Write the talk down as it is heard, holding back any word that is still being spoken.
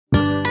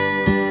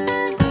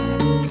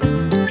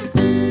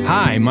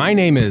Hi, my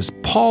name is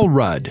Paul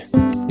Rudd.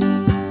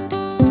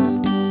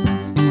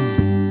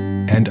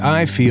 And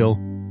I feel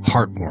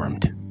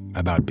heartwarmed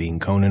about being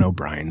Conan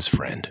O'Brien's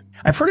friend.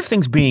 I've heard of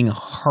things being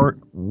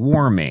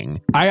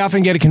heartwarming. I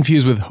often get it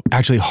confused with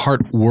actually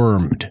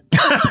heartwormed.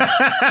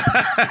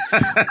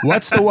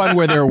 What's the one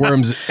where there are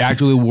worms,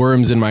 actually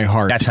worms in my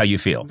heart? That's how you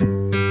feel.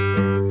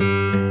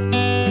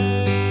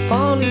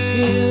 Fall is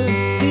here,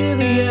 hear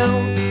the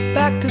yell,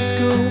 back to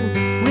school,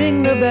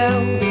 ring the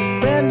bell,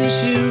 brand new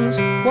shoes,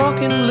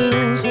 walking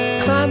blues,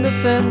 climb the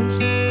fence,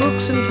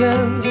 books and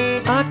pens,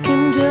 I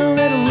can tell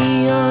that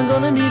we are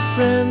gonna be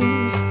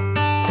friends.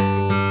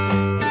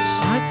 Yes,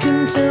 I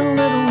can tell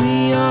that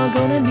we are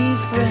gonna be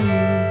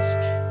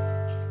friends.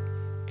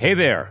 Hey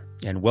there,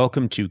 and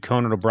welcome to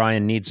Conan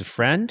O'Brien Needs a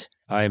Friend.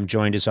 I am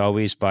joined as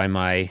always by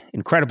my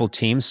incredible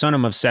team, Sona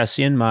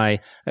Movsesian, my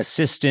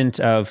assistant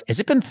of,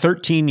 has it been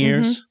 13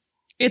 years? Mm-hmm.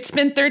 It's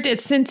been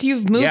it's since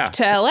you've moved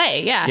to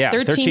LA. Yeah,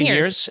 13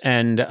 years.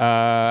 And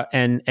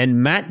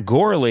Matt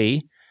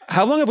Gorley,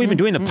 how long have we been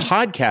doing the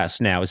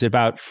podcast now? Is it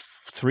about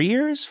 3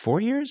 years,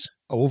 4 years?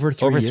 Over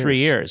 3 years. 3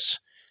 years.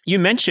 You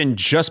mentioned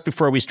just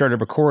before we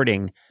started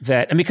recording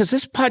that, and because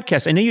this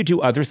podcast, I know you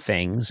do other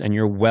things and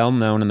you're well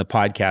known in the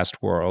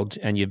podcast world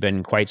and you've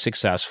been quite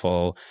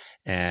successful.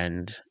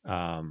 And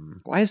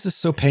why is this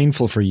so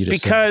painful for you to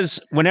say? Because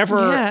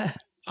whenever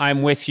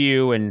I'm with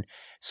you and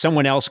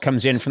someone else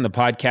comes in from the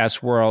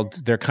podcast world,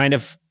 they're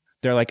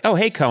like, oh,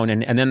 hey,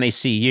 Conan. And then they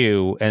see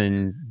you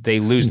and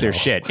they lose their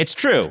shit. It's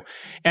true.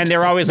 And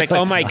they're always like,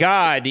 oh my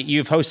God,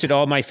 you've hosted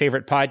all my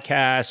favorite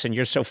podcasts and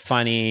you're so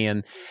funny.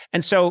 And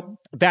so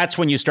that's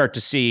when you start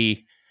to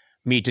see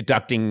me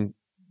deducting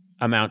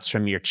amounts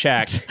from your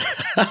check.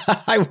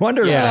 I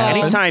wonder. Yeah.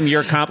 Anytime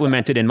you're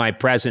complimented in my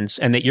presence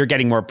and that you're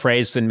getting more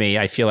praise than me,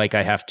 I feel like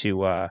I have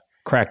to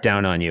crack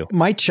down on you.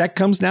 My check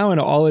comes now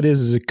and all it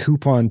is a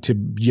coupon to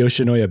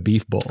Yoshinoya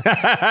Beef Bowl.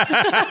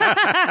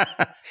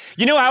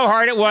 You know how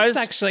hard it was?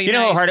 That's actually you know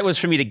how nice. hard it was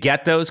for me to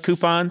get those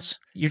coupons?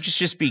 You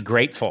just be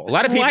grateful. A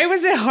lot of people. Why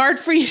was it hard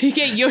for you to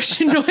get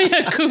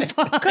Yoshinoya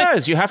coupons?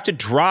 Because you have to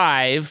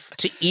drive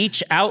to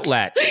each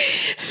outlet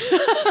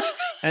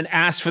and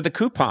ask for the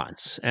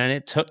coupons. And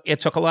it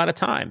took a lot of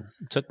time.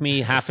 It took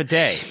me half a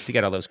day to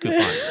get all those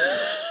coupons.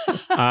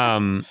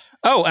 And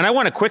I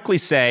want to quickly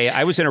say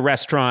I was in a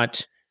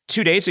restaurant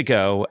 2 days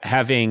ago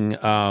having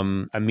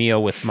a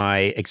meal with my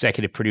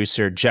executive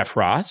producer, Jeff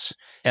Ross,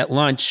 at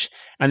lunch.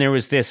 And there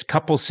was this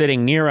couple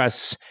sitting near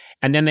us.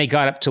 And then they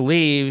got up to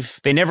leave.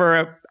 They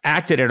never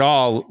acted at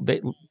all,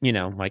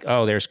 like,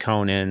 oh, there's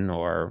Conan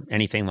or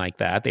anything like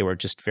that. They were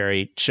just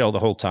very chill the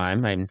whole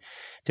time. I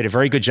did a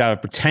very good job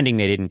of pretending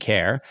they didn't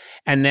care.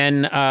 And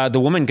then the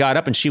woman got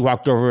up and she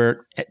walked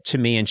over to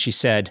me and she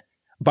said,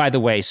 by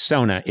the way,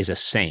 Sona is a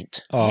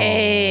saint. Oh.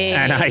 Hey.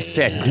 And I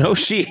said, no,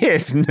 she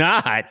is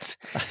not.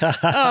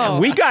 Oh.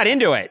 We got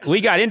into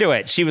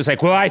it. She was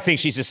like, well, I think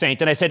she's a saint.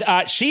 And I said,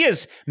 she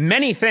is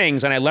many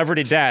things and I love her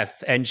to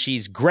death and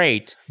she's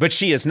great, but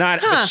she is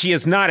not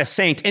a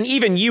saint. And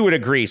even you would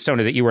agree,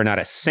 Sona, that you are not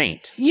a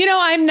saint. You know,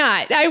 I'm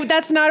not.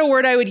 That's not a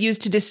word I would use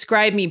to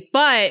describe me.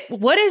 But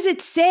what does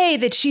it say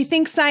that she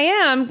thinks I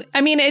am?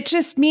 I mean, it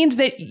just means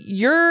that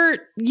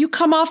you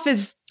come off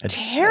as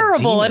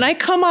terrible and I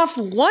come off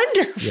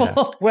wonderful.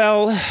 Yeah.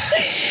 Well,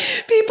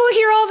 people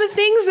hear all the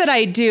things that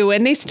I do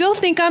and they still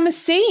think I'm a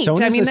saint.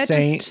 Sona's a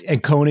saint,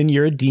 and Conan,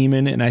 you're a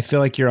demon, and I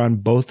feel like you're on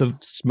both of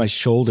my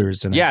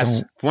shoulders. And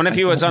yes, one of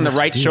you is on the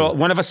right shoulder.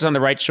 One of us is on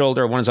the right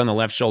shoulder. One is on the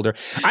left shoulder.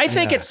 I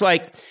think it's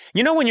like,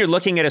 when you're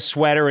looking at a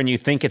sweater and you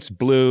think it's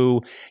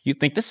blue, you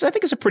think I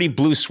think it's a pretty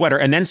blue sweater,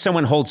 and then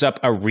someone holds up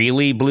a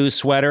really blue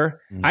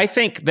sweater. I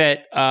think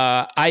that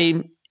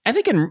I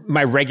think in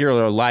my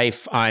regular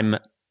life I'm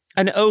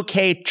an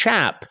okay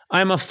chap.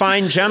 I'm a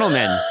fine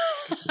gentleman.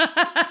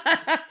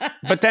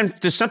 But then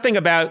there's something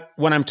about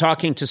when I'm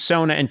talking to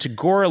Sona and to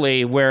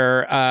Gorley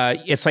where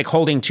it's like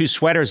holding two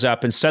sweaters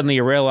up and suddenly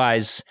you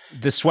realize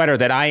the sweater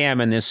that I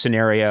am in this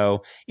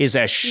scenario is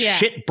a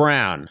shit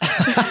brown.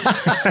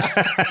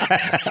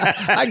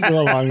 I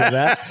go along with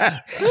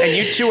that. And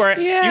you two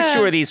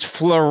are these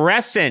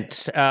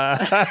fluorescent.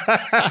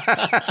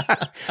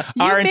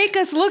 You make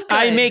us look good.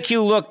 I make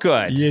you look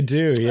good. You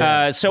do,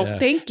 yeah.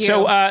 Thank you.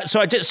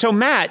 So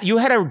Matt, you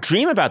had a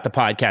dream about the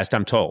podcast,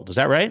 I'm told. Is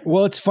that right?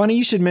 Well, it's funny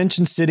you should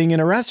mention sitting in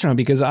a restaurant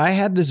because I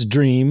had this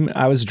dream.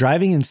 I was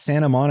driving in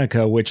Santa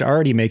Monica, which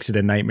already makes it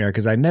a nightmare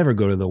because I never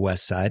go to the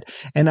West Side.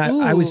 And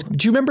I was,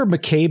 do you remember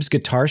McCabe's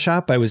Guitar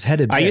Shop? I was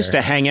headed there. I used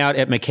to hang out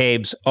at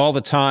McCabe's all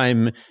the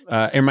time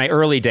in my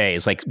early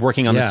days, like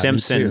working on The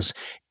Simpsons.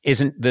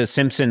 Isn't The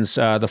Simpsons,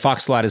 the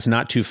Fox lot is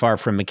not too far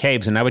from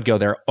McCabe's, and I would go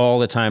there all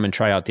the time and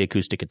try out the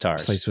acoustic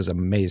guitars. The place was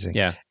amazing.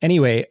 Yeah.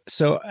 Anyway,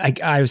 so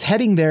I was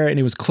heading there and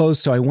it was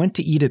closed, so I went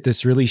to eat at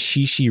this really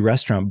shishi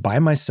restaurant by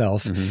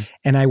myself,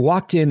 and I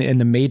walked in and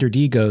the maitre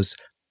d' goes,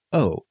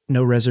 oh,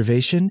 no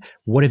reservation?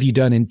 What have you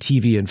done in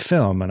TV and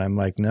film? And I'm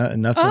like,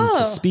 nothing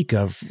to speak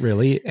of,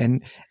 really.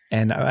 And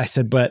And I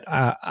said, but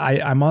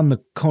I'm on the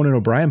Conan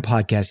O'Brien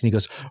podcast. And he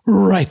goes,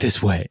 right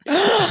this way.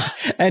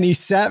 And he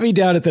sat me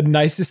down at the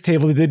nicest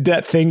table. They did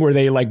that thing where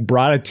they like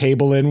brought a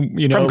table in,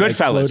 you know, from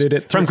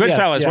Goodfellas. From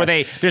Goodfellas,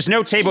 where there's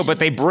no table, but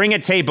they bring a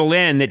table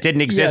in that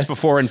didn't exist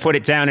before and put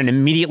it down and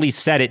immediately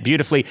set it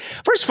beautifully.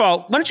 First of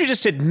all, why don't you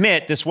just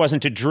admit this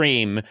wasn't a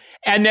dream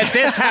and that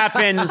this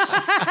happens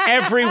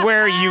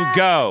everywhere you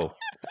go?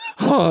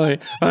 Hi,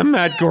 I'm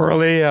Matt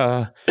Gorley.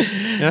 I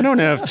don't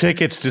have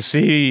tickets to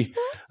see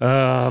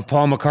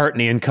Paul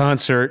McCartney in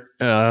concert.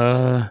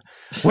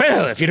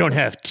 Well, if you don't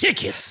have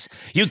tickets,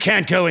 you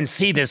can't go and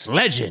see this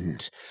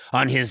legend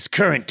on his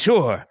current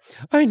tour.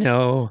 I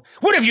know.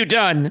 What have you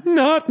done?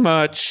 Not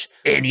much.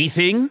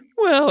 Anything?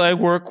 Well, I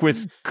work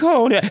with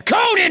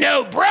Conan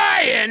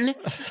O'Brien.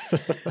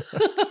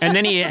 And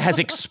then he has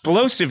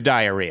explosive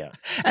diarrhea.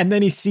 And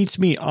then he seats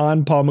me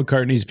on Paul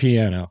McCartney's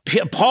piano.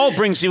 Paul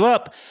brings you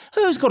up.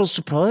 Oh, he's got a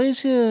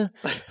surprise here.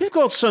 You've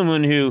got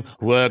someone who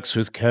works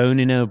with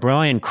Conan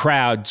O'Brien.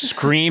 Crowd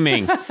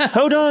screaming.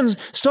 Hold on,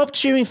 stop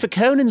cheering for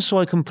Conan so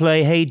I can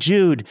play Hey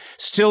Jude.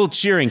 Still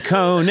cheering.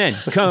 Conan.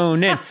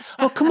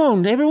 Oh, come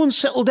on, everyone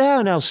settle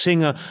down. I'll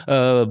sing a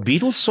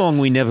Beatles song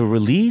we never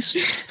released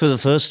for the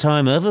first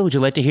time ever. Would you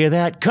like to hear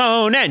that?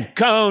 Conan.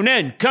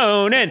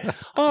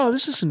 Oh,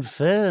 this isn't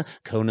fair.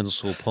 Conan's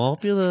so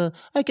popular.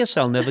 I guess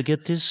I'll never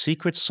get this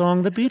secret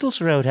song the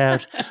Beatles wrote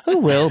out. Oh,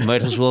 well,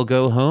 might as well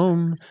go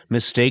home.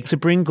 Mistake to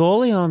bring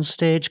Gorley on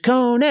stage.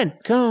 Conan.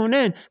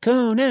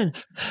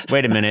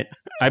 Wait a minute.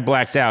 I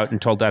blacked out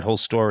and told that whole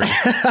story.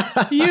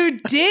 You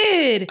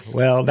did.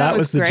 Well, that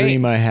was the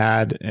dream I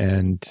had,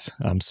 and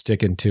I'm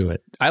sticking to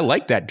it. I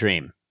like that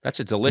dream. That's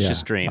a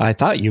delicious dream. I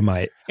thought you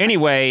might.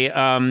 Anyway,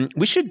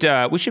 we should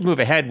move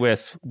ahead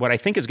with what I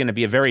think is going to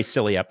be a very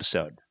silly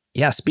episode.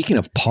 Yeah, speaking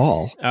of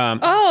Paul.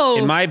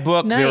 In my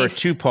book, there are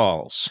two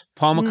Pauls,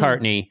 Paul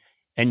McCartney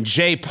and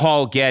J.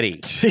 Paul Getty.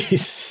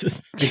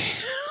 Jesus.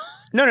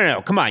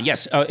 No. Come on.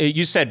 Yes.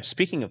 You said,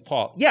 speaking of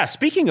Paul. Yeah,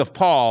 speaking of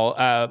Paul,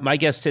 my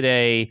guest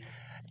today,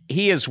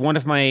 he is one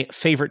of my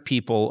favorite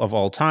people of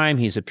all time.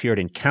 He's appeared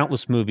in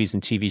countless movies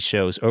and TV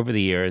shows over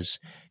the years,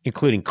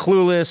 including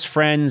Clueless,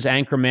 Friends,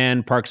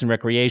 Anchorman, Parks and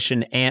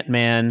Recreation,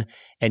 Ant-Man,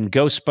 and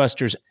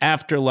Ghostbusters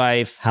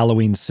Afterlife.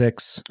 Halloween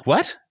 6.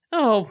 What?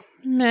 Oh,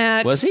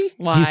 Matt. Was he?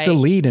 Why? He's the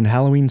lead in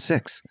Halloween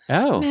 6.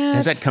 Oh, Matt.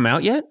 Has that come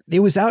out yet?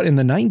 It was out in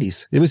the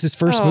 90s. It was his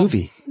first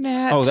movie.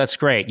 Matt. Oh, that's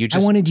great. I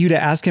wanted you to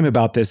ask him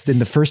about this. Then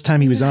the first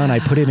time he was on, I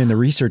put it in the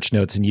research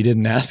notes and you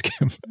didn't ask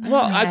him.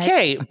 Well,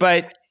 okay,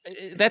 but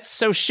that's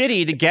so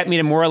shitty to get me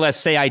to more or less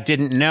say I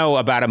didn't know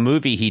about a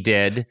movie he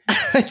did.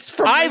 It's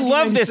from I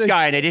love this 1996.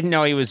 guy, and I didn't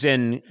know he was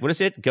in, what is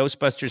it,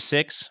 Ghostbusters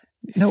 6?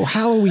 No,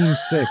 Halloween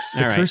 6,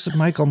 The All right. Curse of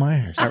Michael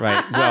Myers. All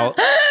right, well,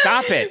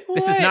 stop it.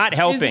 This is not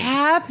helping. What is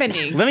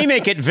happening? Let me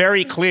make it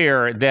very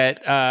clear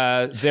that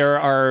there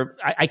are,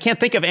 I can't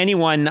think of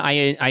anyone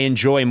I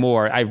enjoy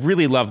more. I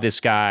really love this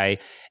guy,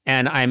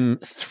 and I'm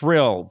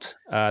thrilled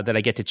that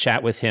I get to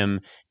chat with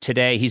him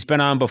today. He's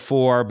been on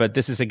before, but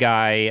this is a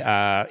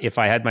guy, if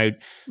I had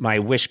my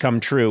wish come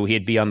true,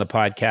 he'd be on the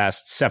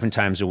podcast 7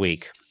 times a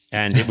week,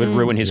 and it would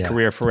ruin his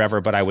career forever,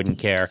 but I wouldn't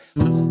care.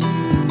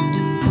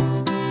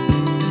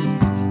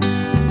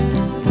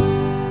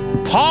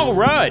 Paul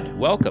Rudd,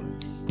 welcome.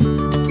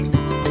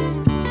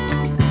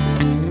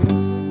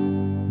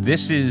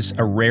 This is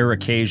a rare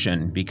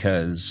occasion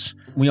because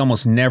we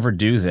almost never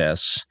do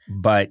this,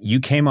 but you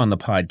came on the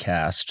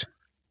podcast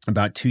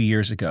about 2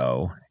 years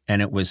ago,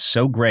 and it was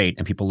so great,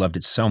 and people loved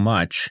it so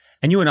much.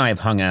 And you and I have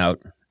hung out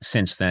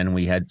since then.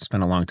 We had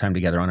spent a long time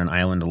together on an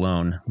island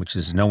alone, which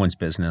is no one's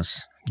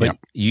business. But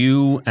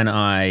you and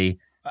I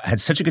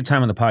had such a good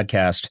time on the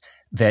podcast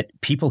that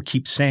people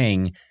keep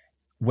saying,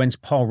 when's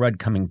Paul Rudd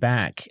coming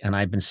back? And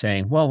I've been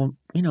saying, well,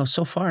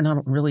 so far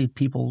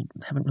people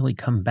haven't really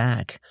come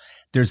back.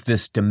 There's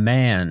this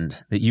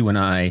demand that you and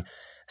I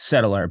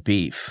settle our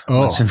beef.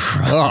 But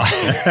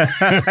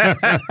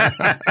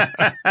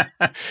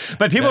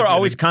people are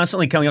always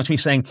constantly coming up to me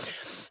saying,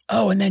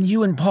 oh, and then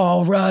you and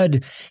Paul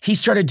Rudd, he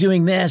started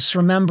doing this,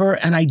 remember?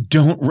 And I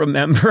don't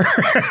remember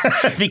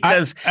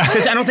because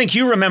I don't think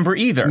you remember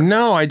either.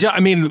 No, I don't.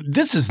 I mean,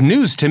 this is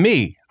news to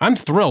me. I'm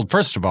thrilled,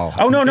 first of all.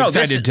 Oh, no. I'm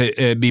excited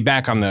to be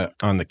back on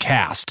the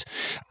cast.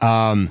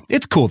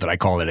 It's cool that I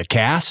call it a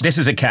cast. This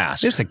is a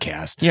cast. It's a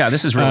cast. Yeah,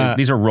 this is really,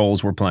 these are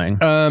roles we're playing.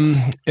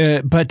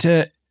 But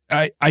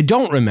I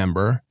don't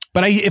remember.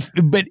 But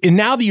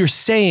now that you're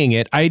saying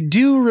it, I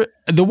do.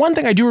 The one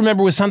thing I do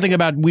remember was something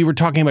about we were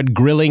talking about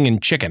grilling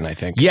and chicken, I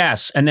think.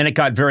 Yes, and then it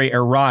got very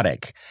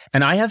erotic.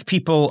 And I have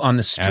people on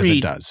the street. As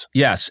it does.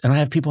 Yes, and I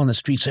have people on the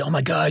street say, "Oh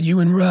my God,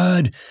 you and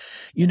Rudd,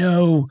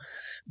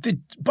 the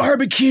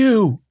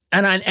barbecue."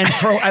 And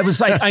I was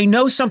like, I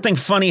know something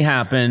funny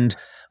happened,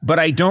 but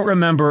I don't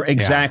remember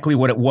exactly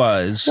what it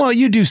was. Well,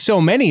 you do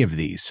so many of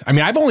these. I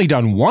mean, I've only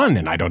done one,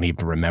 and I don't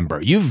even remember.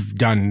 You've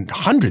done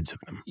hundreds of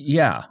them.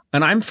 Yeah,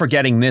 and I'm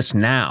forgetting this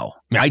now.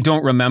 Yeah. I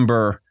don't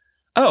remember.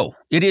 Oh,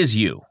 it is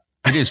you.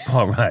 It is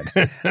Paul Rudd.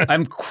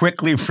 I'm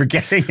quickly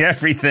forgetting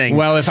everything.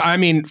 Well,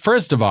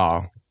 first of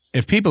all,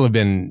 if people have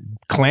been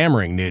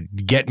clamoring to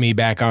get me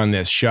back on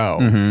this show,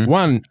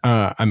 one,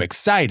 I'm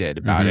excited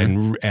about it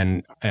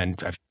and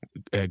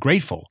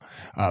grateful,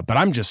 but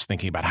I'm just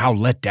thinking about how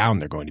let down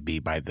they're going to be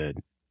by the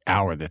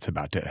hour that's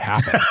about to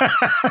happen.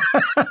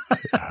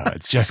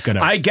 It's just going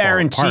to I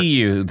guarantee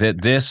you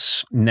that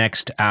this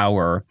next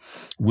hour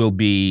will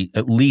be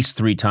at least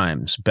 3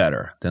 times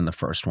better than the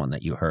first one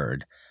that you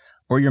heard.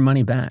 Or your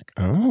money back.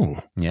 Oh.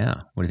 Yeah.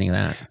 What do you think of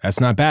that? That's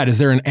not bad. Is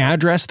there an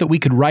address that we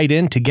could write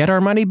in to get our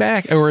money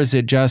back? Or is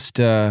it just...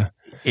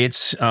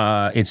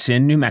 It's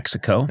in New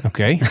Mexico.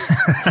 Okay.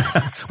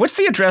 What's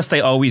the address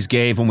they always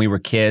gave when we were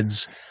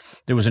kids?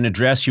 There was an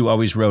address you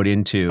always wrote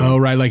into. Oh,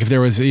 right. Like if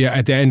there was,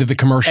 at the end of the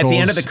commercials. At the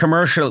end of the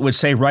commercial, it would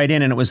say write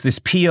in, and it was this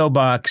P.O.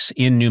 box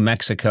in New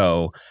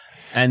Mexico.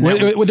 And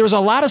there was a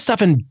lot of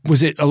stuff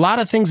was it a lot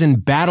of things in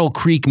Battle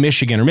Creek,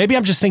 Michigan? Or maybe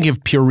I'm just thinking of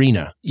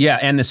Purina. Yeah,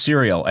 and the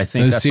cereal. I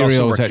think that's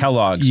also where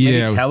Kellogg's.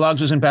 Yeah. Maybe Kellogg's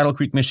was in Battle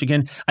Creek,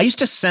 Michigan. I used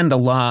to send a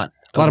lot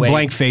of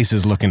blank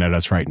faces looking at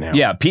us right now.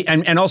 Yeah,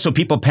 and also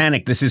people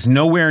panic. This is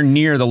nowhere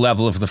near the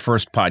level of the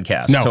first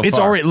podcast. No, so it's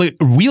far. already, like,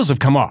 wheels have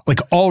come off,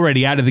 like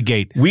already out of the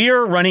gate. We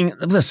are running,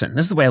 listen,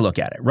 this is the way I look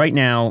at it. Right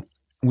now,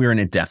 we're in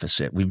a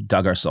deficit. We've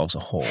dug ourselves a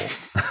hole.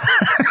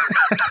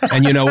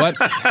 And you know what?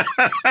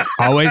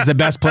 Always the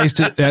best place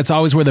that's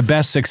always where the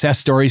best success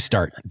stories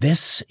start.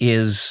 This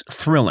is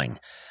thrilling.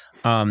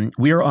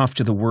 We are off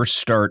to the worst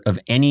start of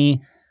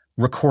any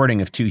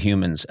recording of 2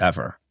 humans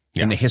ever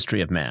in the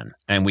history of man.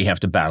 And we have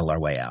to battle our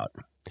way out.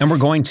 And we're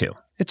going to.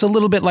 It's a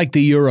little bit like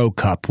the Euro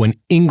Cup when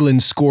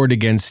England scored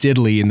against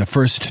Italy in the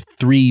first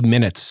 3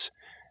 minutes.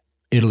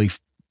 Italy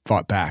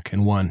fought back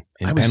and won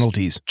in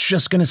penalties.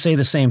 Just going to say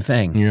the same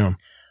thing. Yeah.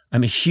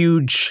 I'm a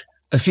huge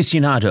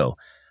aficionado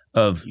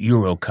of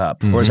Euro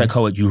Cup, or as I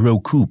call it, Euro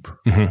Coupe.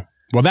 Mm-hmm.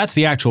 Well, that's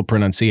the actual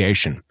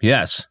pronunciation.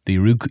 Yes. The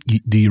Euro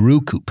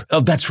Coupe.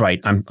 Oh, that's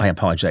right. I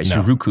apologize.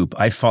 No. Euro Coupe.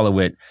 I follow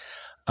it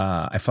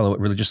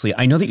religiously.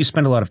 I know that you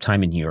spend a lot of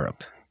time in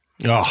Europe.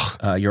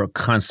 Oh. You're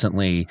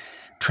constantly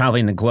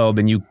traveling the globe,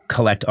 and you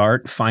collect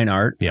art, fine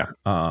art,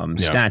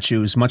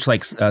 statues, much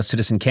like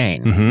Citizen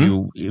Kane.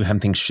 Mm-hmm. You have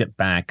things shipped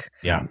back.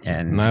 Yeah.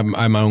 And I have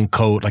my own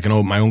code,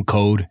 my own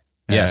code.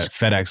 Yes.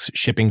 FedEx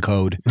shipping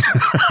code,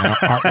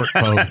 artwork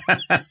code.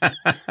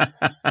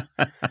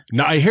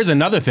 Now, here's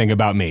another thing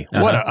about me.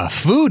 What a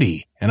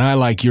foodie. And I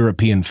like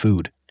European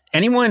food.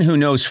 Anyone who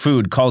knows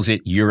food calls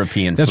it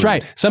European food. That's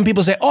right. Some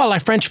people say, I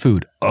like French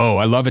food. Oh,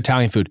 I love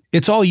Italian food.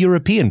 It's all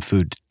European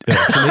food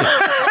to me.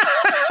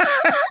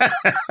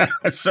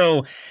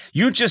 So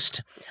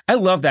I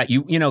love that.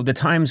 The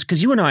times,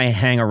 because you and I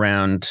hang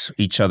around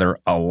each other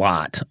a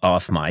lot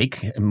off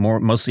mic,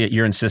 mostly at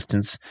your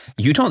insistence.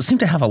 You don't seem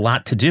to have a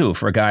lot to do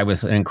for a guy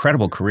with an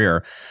incredible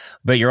career,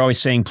 but you're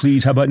always saying,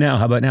 please, how about now?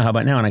 How about now? How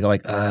about now? And I go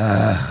like,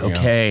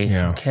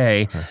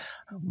 okay,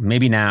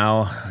 maybe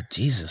now. Oh,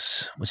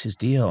 Jesus, what's his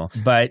deal?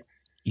 But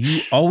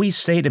you always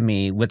say to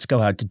me, let's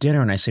go out to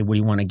dinner. And I say, what do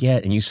you want to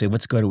get? And you say,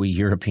 let's go to a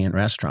European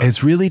restaurant.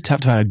 It's really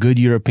tough to find a good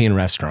European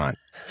restaurant.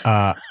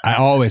 I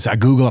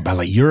Google up, I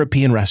like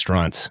European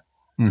restaurants.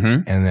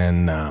 Mm-hmm. And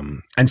then...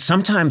 and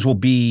sometimes we'll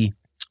be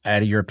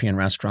at a European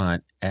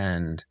restaurant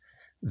and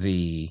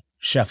the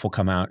chef will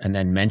come out and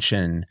then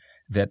mention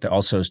that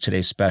also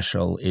today's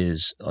special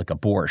is like a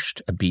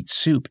borscht, a beet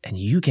soup. And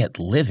you get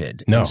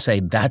livid and say,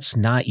 that's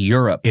not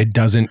Europe. It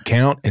doesn't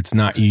count. It's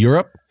not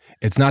Europe.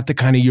 It's not the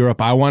kind of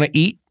Europe I want to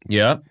eat.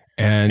 Yep.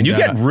 And you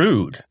get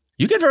rude.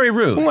 You get very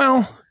rude.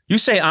 Well, you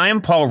say, I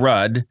am Paul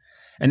Rudd.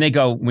 And they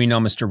go, we know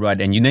Mr. Rudd.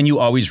 And then you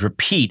always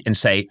repeat and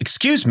say,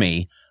 excuse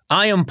me,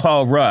 I am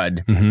Paul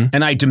Rudd. Mm-hmm.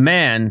 And I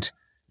demand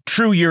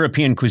true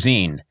European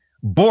cuisine.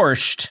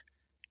 Borscht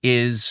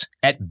is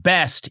at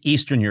best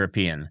Eastern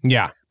European.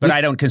 Yeah. But I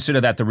don't consider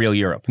that the real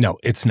Europe. No,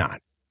 it's not.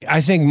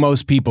 I think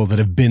most people that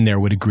have been there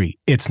would agree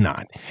it's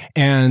not.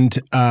 And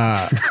when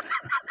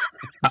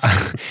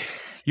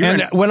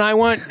I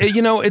want, I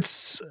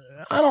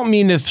don't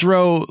mean to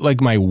throw like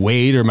my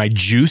weight or my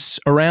juice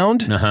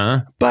around,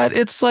 but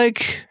it's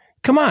like,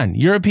 come on,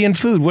 European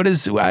food.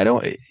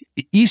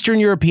 Eastern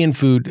European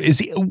food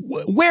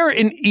where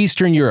in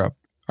Eastern Europe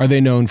are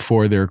they known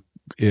for their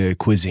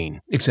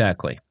cuisine?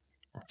 Exactly.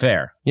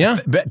 Fair. Yeah.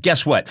 But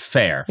guess what?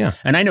 Fair. Yeah.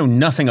 And I know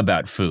nothing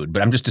about food,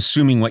 but I'm just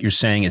assuming what you're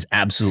saying is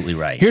absolutely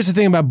right. Here's the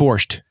thing about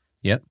borscht.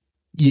 Yep.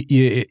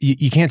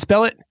 You can't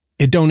spell it.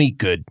 It don't eat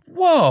good.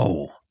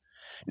 Whoa.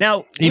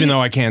 Now, even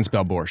though I can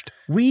spell borscht,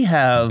 we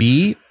have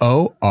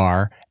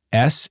BORSHETT.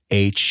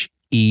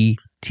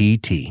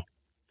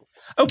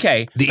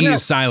 Okay. The E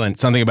is silent.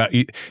 Something about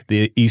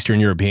the Eastern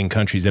European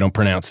countries, they don't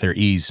pronounce their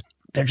E's.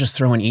 They're just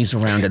throwing E's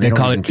around. And they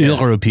call it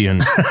European.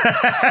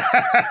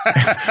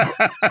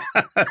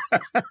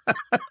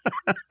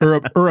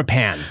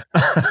 Europan.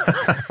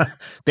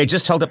 They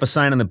just held up a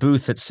sign on the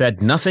booth that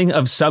said, nothing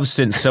of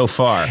substance so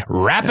far.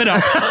 Wrap it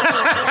up.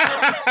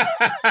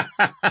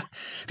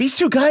 These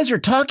two guys are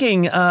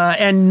talking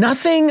and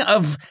nothing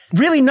of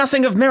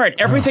merit.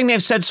 Everything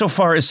they've said so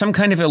far is some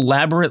kind of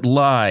elaborate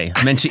lie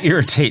meant to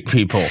irritate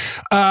people.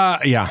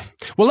 Yeah.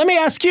 Well, let me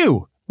ask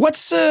you,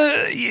 what's,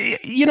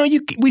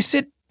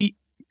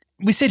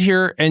 we sit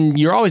here and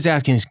you're always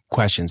asking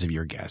questions of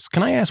your guests.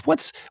 Can I ask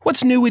what's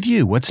new with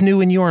you? What's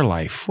new in your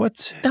life?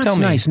 That's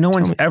nice. No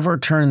one's ever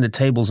turned the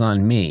tables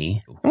on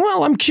me.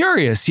 Well, I'm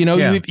curious.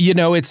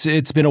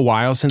 It's been a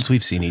while since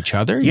we've seen each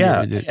other.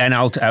 Yeah, and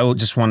I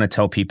just want to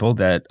tell people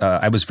that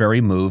I was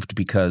very moved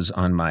because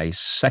on my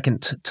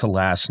second to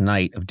last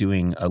night of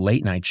doing a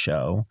late night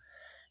show,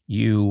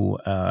 you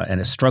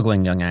and a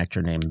struggling young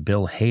actor named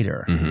Bill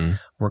Hader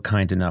were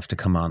kind enough to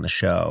come on the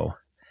show.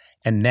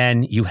 And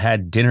then you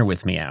had dinner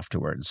with me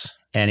afterwards.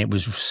 And it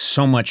was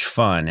so much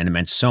fun. And it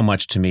meant so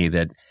much to me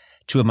that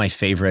two of my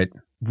favorite,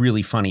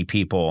 really funny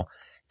people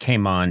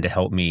came on to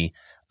help me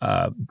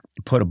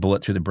put a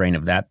bullet through the brain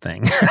of that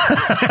thing.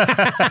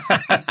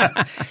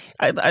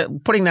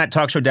 Putting that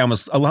talk show down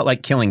was a lot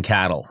like killing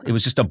cattle. It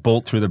was just a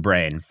bolt through the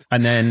brain.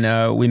 And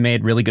then we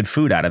made really good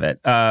food out of it.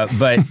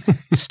 But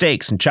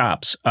steaks and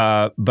chops.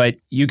 But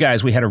you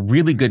guys, we had a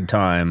really good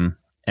time.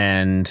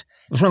 And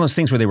it was one of those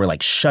things where they were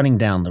like shutting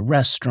down the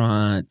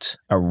restaurant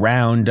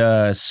around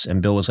us.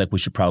 And Bill was like, we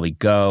should probably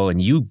go.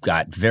 And you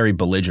got very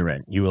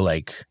belligerent. You were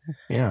like,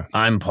 yeah,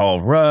 I'm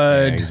Paul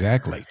Rudd. Yeah,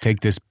 exactly. Take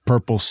this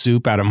purple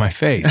soup out of my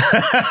face.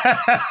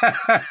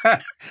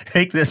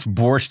 Take this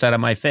borscht out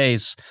of my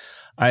face.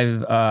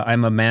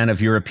 I'm a man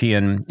of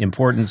European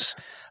importance.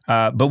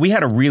 But we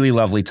had a really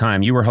lovely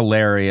time. You were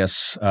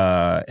hilarious.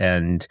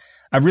 And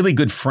a really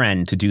good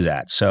friend to do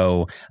that.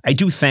 So I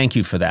do thank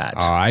you for that.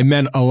 It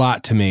meant a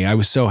lot to me. I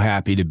was so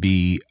happy to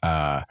be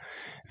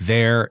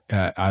there.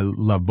 I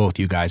love both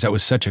you guys. That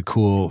was such a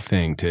cool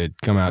thing to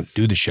come out,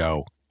 do the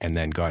show, and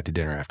then go out to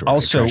dinner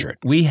afterwards. Also,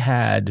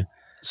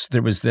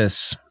 there was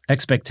this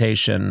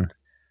expectation,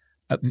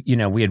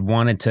 we had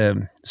wanted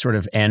to sort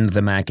of end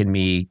the Mac and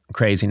Me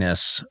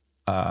craziness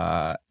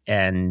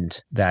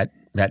and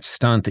that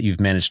stunt that you've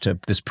managed to,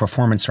 this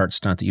performance art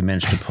stunt that you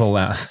managed to pull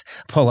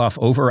off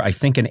over, I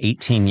think, an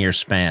 18-year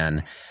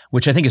span,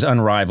 which I think is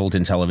unrivaled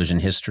in television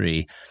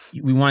history.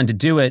 We wanted to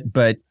do it,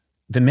 but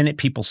the minute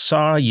people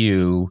saw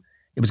you,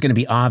 it was going to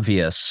be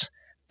obvious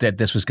that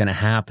this was going to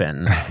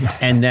happen.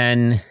 And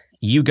then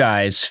you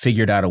guys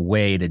figured out a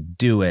way to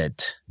do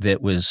it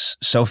that was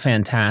so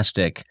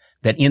fantastic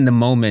that in the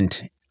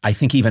moment, I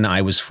think even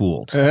I was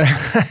fooled.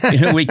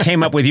 We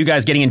came up with you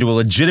guys getting into a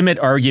legitimate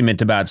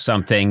argument about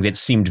something that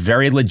seemed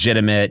very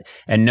legitimate.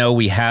 And no,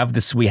 we have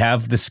the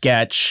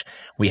sketch,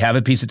 we have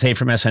a piece of tape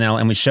from SNL,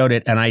 and we showed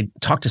it. And I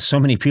talked to so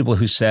many people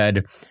who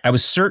said, I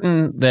was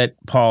certain that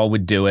Paul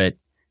would do it.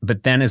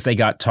 But then as they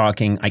got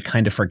talking, I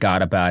kind of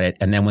forgot about it.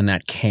 And then when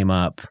that came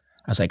up,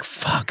 I was like,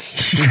 fuck.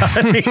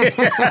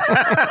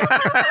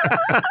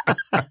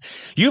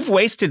 You've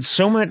wasted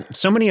so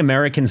many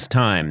Americans'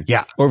 time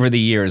over the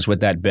years with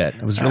that bit.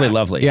 It was really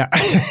lovely. Yeah,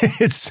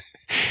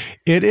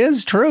 it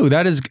is true.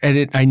 That is,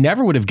 I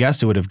never would have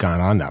guessed it would have gone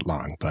on that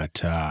long.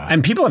 But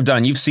and people have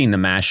done. You've seen the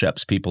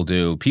mashups people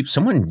do.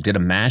 Someone did a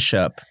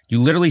mashup. You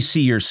literally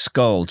see your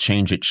skull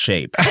change its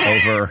shape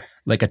over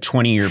like a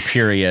 20-year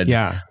period.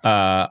 Yeah.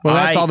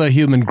 That's all the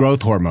human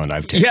growth hormone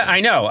I've taken. Yeah, I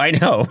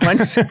know.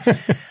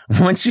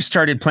 Once you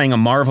started playing a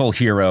Marvel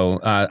hero,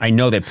 I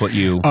know they put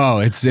you. Oh,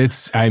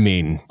 it's. I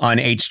mean, on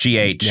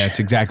HGH. Yeah, that's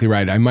exactly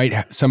right. I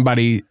might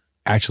somebody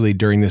actually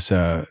during this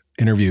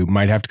interview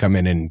might have to come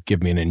in and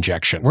give me an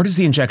injection. Where does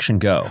the injection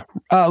go?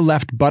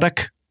 Left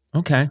buttock.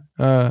 Okay.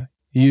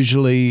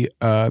 Usually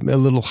a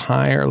little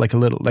higher, like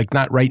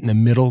not right in the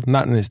middle,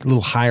 not in this, a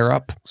little higher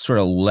up. Sort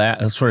of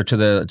to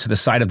the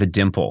side of the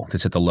dimple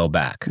that's at the low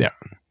back.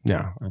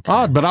 Yeah.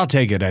 Okay. But I'll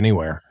take it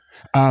anywhere.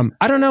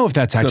 I don't know if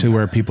that's actually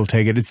where people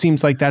take it. It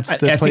seems like that's the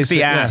place. I think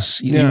the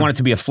ass. You want it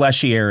to be a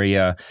fleshy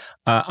area.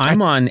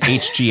 I'm on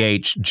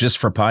HGH just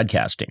for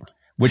podcasting.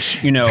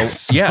 Which,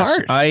 yes,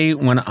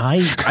 when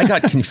I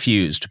got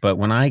confused, but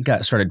when I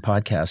started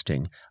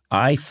podcasting,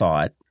 I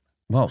thought,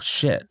 well,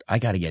 shit, I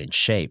got to get in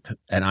shape.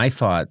 And I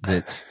thought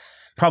that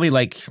probably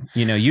like,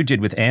 you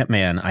did with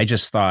Ant-Man, I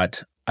just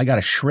thought, I got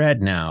to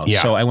shred now.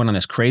 Yeah. So I went on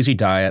this crazy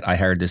diet. I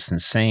hired this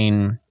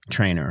insane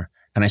trainer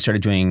and I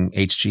started doing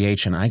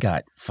HGH and I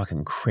got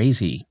fucking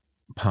crazy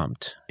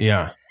pumped.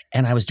 Yeah.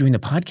 And I was doing the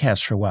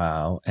podcast for a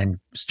while and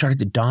started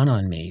to dawn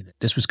on me that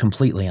this was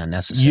completely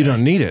unnecessary. You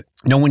don't need it.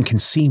 No one can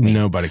see me.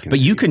 Nobody can see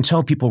But you can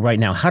tell people right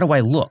now, how do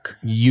I look?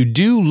 You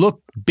do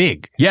look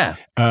big. Yeah.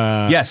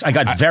 Yes, I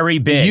got very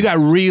big. You got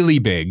really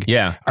big.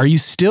 Yeah. Are you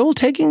still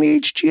taking the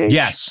HGH?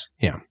 Yes.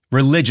 Yeah.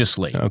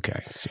 Religiously.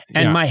 Okay.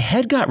 And my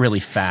head got really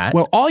fat.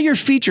 Well, all your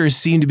features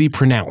seem to be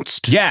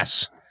pronounced.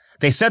 Yes.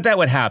 They said that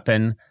would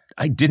happen.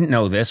 I didn't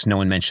know this. No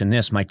one mentioned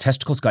this. My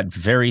testicles got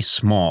very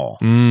small.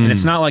 And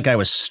it's not like I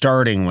was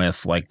starting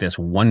with like this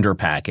wonder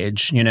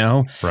package,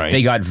 Right.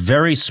 They got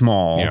very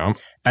small. Yeah.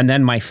 And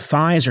then my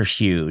thighs are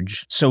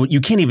huge. So you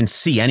can't even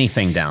see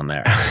anything down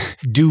there.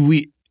 Do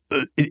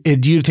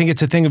you think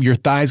it's a thing of your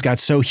thighs got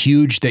so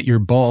huge that your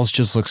balls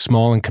just look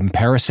small in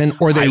comparison?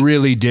 Or they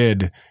really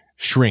did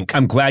shrink?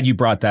 I'm glad you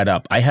brought that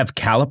up. I have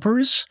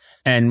calipers.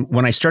 And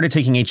when I started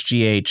taking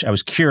HGH, I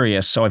was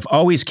curious. So I've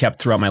always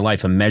kept throughout my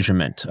life a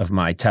measurement of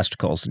my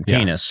testicles and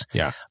penis.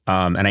 Yeah.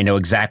 And I know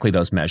exactly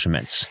those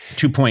measurements,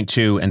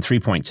 2.2 and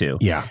 3.2.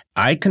 Yeah.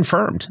 I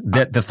confirmed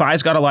that the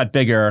thighs got a lot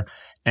bigger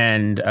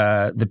and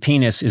the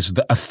penis is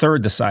a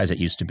third the size it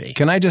used to be.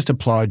 Can I just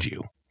applaud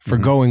you for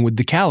going with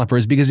the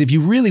calipers? Because if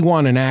you really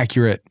want an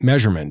accurate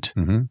measurement,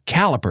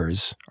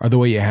 calipers are the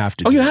way you have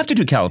to do it. You have to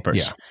do calipers.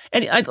 Yeah.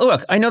 And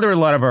look, I know there are a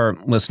lot of our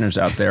listeners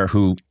out there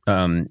who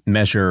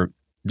measure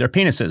their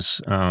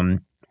penises.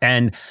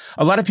 And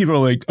a lot of people are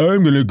like,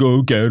 I'm going to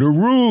go get a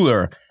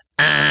ruler.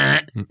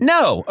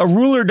 No, a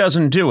ruler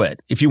doesn't do it.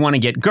 If you want to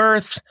get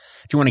girth,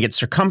 if you want to get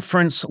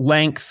circumference,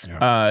 length,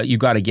 you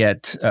got to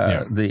get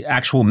the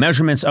actual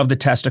measurements of the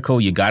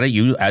testicle. You got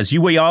to, as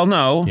we all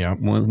know,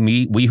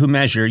 we who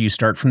measure, you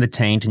start from the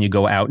taint and you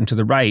go out and to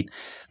the right.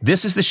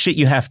 This is the shit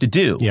you have to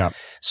do. Yeah.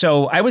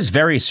 So I was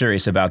very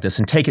serious about this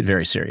and take it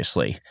very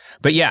seriously.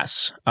 But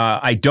yes,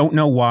 I don't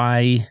know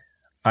why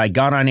I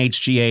got on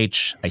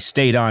HGH. I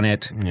stayed on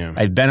it. Yeah.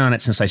 I've been on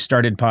it since I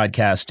started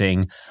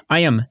podcasting. I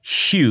am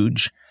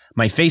huge.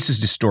 My face is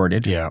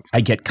distorted. Yeah.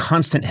 I get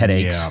constant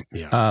headaches.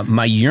 Yeah.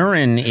 My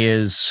urine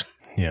is,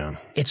 Yeah.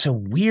 it's a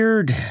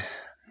weird,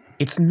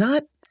 it's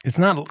not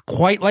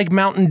quite like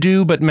Mountain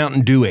Dew, but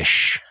Mountain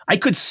Dew-ish. I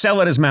could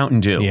sell it as Mountain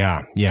Dew.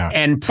 Yeah. Yeah.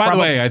 And by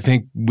the way, I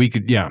think we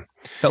could,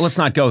 but let's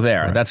not go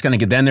there. Right. That's going to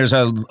get, then there's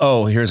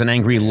here's an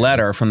angry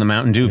letter from the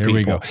Mountain Dew people. Here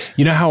we go.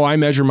 You know how I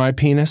measure my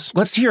penis?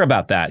 Let's hear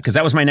about that, because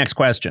that was my next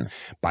question.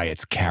 By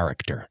its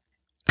character.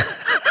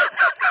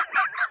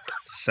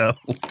 So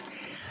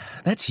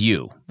that's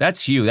you.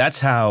 That's you. That's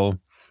how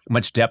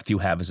much depth you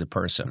have as a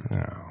person.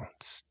 Oh,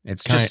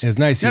 it's just, it's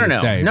nice to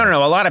say.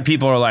 No. A lot of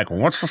people are like, well,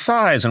 what's the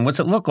size and what's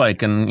it look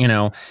like? And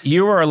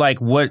you are like,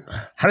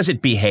 how does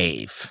it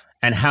behave?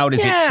 And how does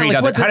it treat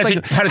other? How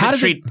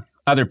does it treat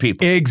other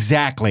people?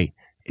 Exactly.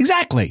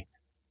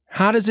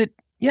 How does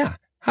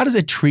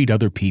it treat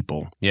other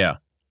people? Yeah.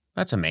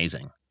 That's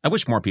amazing. I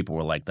wish more people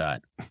were like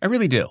that. I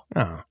really do.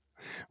 Oh,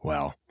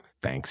 well,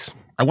 thanks.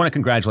 I want to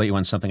congratulate you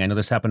on something. I know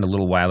this happened a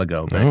little while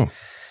ago, but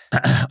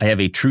I have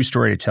a true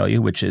story to tell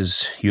you, which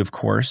is you, of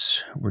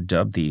course, were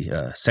dubbed the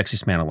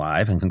sexiest man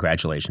alive, and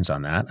congratulations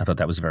on that. I thought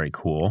that was very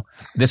cool.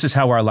 This is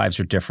how our lives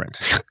are different.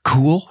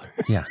 Cool?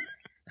 Yeah.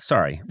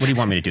 Sorry. What do you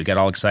want me to do? Get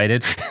all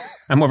excited?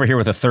 I'm over here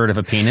with a third of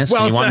a penis,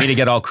 and you want me to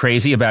get all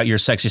crazy about your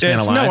sexiest man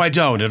alive? No, I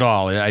don't at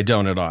all.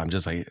 I'm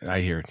just like,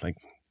 I hear it like,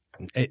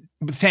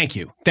 thank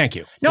you.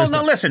 No,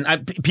 listen,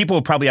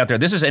 people probably out there,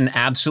 this is I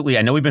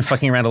know we've been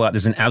fucking around a lot.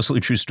 This is an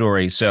absolutely true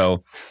story.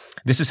 So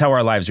this is how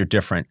our lives are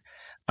different.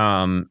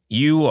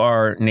 You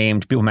are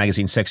named People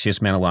Magazine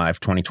Sexiest Man Alive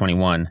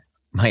 2021.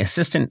 My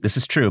assistant, this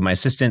is true, my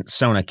assistant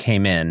Sona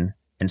came in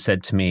and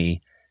said to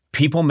me,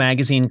 People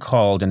Magazine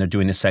called and they're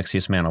doing the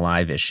Sexiest Man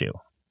Alive issue.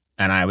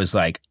 And I was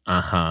like,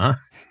 uh-huh.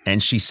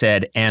 And she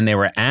said, and they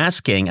were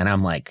asking, and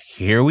I'm like,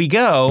 here we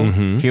go.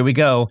 Mm-hmm. Here we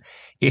go.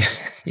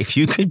 If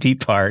you could be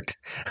part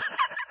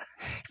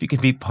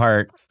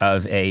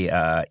of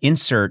a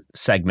insert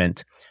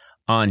segment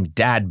on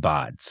dad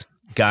bods,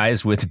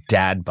 guys with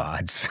dad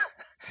bods.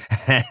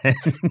 And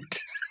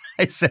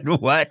I said,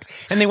 what?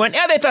 And they went,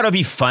 they thought it'd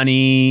be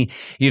funny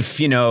if,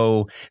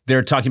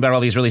 they're talking about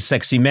all these really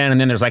sexy men and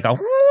then there's like a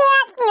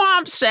womp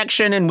womp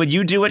section. And would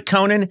you do it,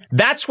 Conan?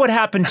 That's what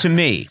happened to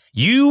me.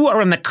 You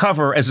are on the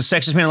cover as the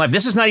sexiest man alive.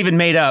 This is not even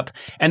made up.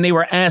 And they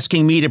were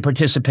asking me to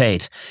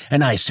participate.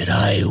 And I said,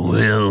 I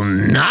will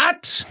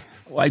not.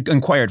 Well, I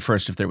inquired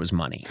first if there was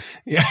money.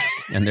 Yeah.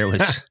 And there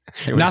was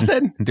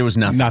nothing? There was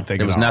nothing.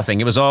 There was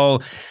nothing. It was all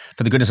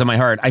for the goodness of my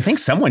heart. I think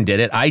someone did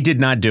it. I did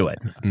not do it.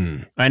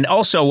 And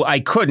also, I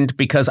couldn't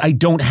because I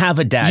don't have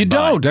a dad bod. You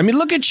don't. I mean,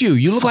 look at you.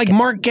 You look like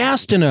Mark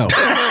Gastineau.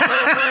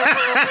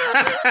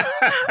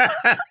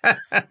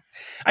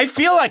 I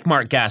feel like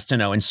Mark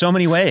Gastineau in so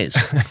many ways.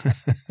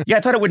 Yeah,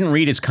 I thought it wouldn't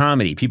read his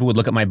comedy. People would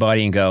look at my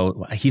body and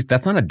go,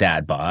 that's not a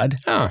dad bod.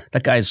 Oh.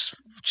 That guy's,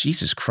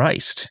 Jesus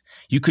Christ.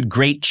 You could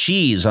grate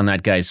cheese on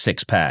that guy's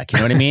six-pack. You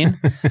know what I mean?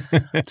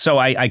 So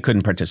I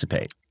couldn't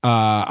participate.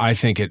 I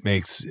think it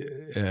makes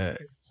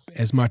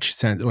as much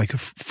sense. Like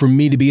for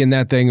me to be in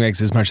that thing makes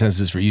as much sense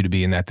as for you to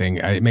be in that thing.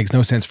 It makes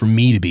no sense for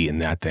me to be in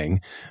that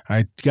thing.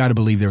 I got to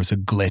believe there was a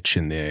glitch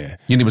in the. You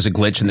think there was a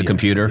glitch in the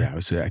computer?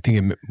 Yeah, I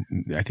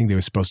think they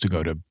were supposed to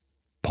go to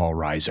Paul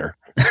Reiser.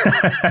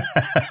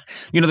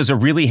 There's a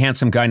really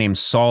handsome guy named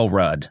Saul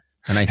Rudd.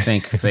 And I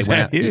think they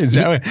went.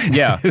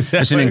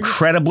 There's an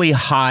incredibly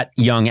hot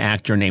young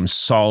actor named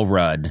Saul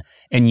Rudd.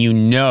 And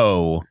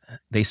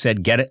they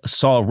said, get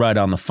Saul Rudd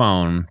on the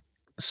phone.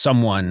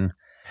 Someone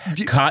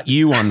caught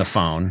you on the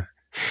phone.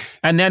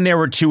 And then they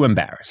were too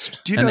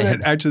embarrassed. Do you know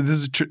that actually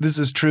this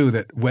is true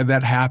that when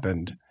that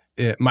happened,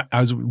 I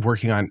was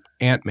working on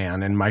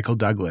Ant-Man and Michael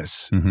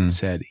Douglas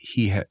said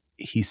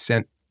he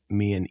sent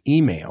me an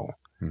email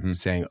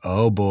saying,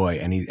 oh boy.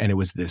 And it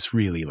was this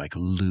really like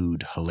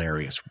lewd,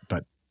 hilarious,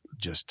 but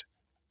just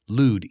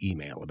lewd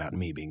email about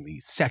me being the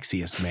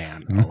sexiest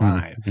man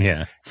alive.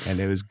 Yeah. And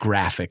it was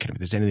graphic. And if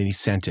there's anything, he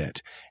sent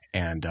it.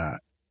 And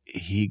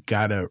he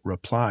got a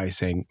reply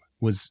saying,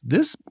 was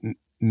this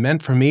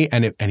meant for me,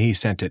 and he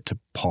sent it to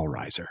Paul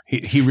Reiser.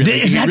 He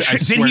really is that true?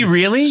 Did he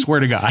really? Swear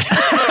to God.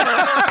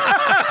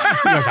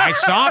 He goes, I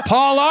saw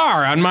Paul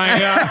R. on my.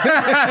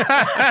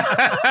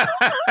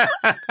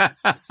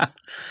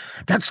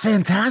 That's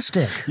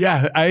fantastic.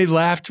 Yeah, I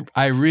laughed.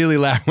 I really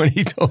laughed when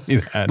he told me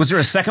that. Was there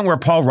a second where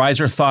Paul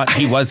Reiser thought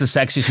he was the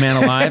sexiest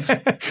man alive?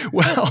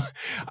 Well,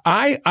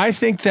 I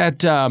think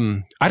that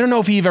I don't know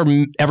if he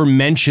ever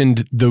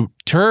mentioned the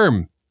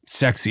term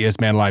sexiest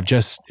man alive.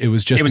 It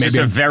was just maybe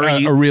a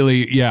very a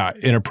really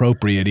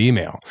inappropriate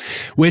email,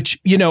 which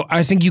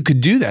I think you could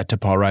do that to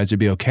Paul Reiser,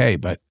 be okay,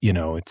 but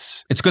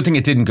it's a good thing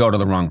it didn't go to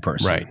the wrong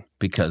person, right?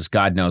 Because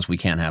God knows we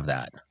can't have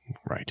that,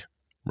 right.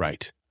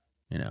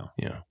 Yeah.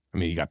 I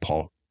mean, you got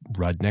Paul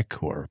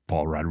Rudnick or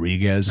Paul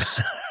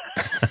Rodriguez.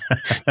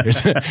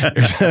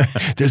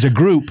 there's a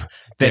group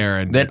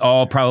there that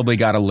all probably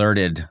got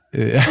alerted.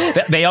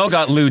 They all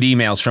got lewd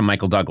emails from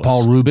Michael Douglas.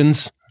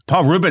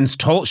 Paul Rubens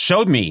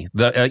showed me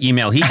the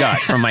email he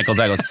got from Michael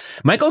Douglas.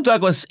 Michael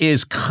Douglas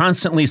is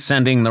constantly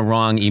sending the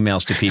wrong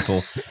emails to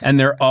people, and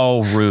they're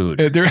all rude.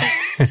 They're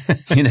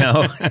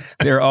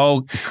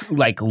all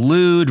like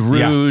lewd,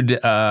 rude,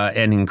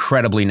 and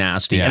incredibly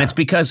nasty. Yeah. And it's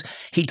because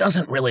he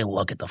doesn't really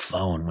look at the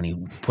phone when he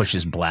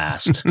pushes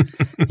blast.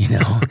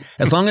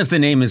 As long as the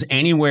name is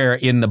anywhere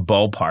in the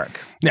ballpark.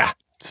 Yeah,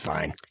 it's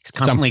fine. He's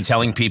constantly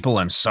telling people,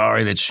 I'm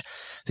sorry that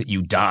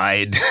you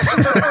died.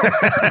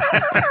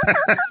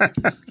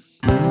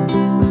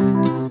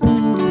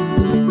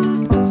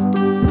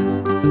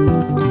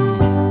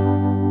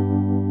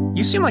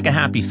 You seem like a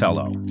happy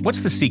fellow. What's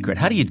the secret?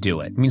 How do you do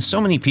it? I mean,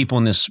 so many people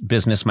in this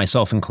business,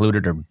 myself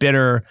included, are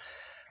bitter.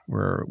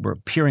 We're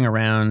peering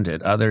around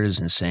at others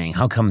and saying,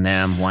 how come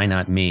them? Why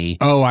not me?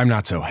 Oh, I'm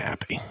not so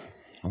happy.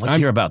 Let's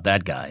hear about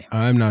that guy.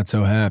 I'm not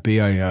so happy.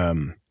 I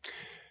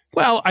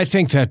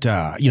think that,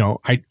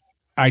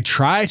 I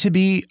try to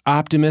be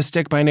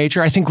optimistic by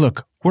nature. I think,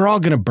 look, we're all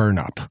going to burn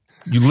up.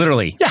 You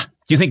literally? Yeah.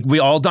 You think we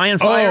all die in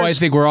fires? Oh, I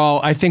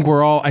think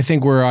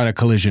we're on a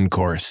collision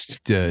course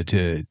to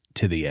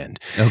the end.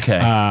 Okay.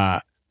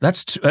 I'm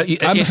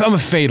a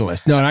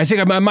fatalist. No, and I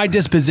think my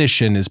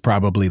disposition is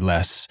probably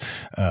less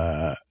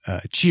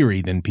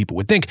cheery than people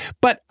would think.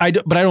 But I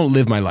don't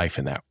live my life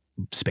in that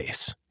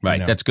space.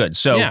 Right. That's good.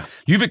 So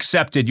you've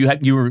accepted.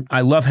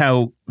 I love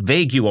how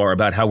vague you are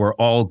about how we're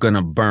all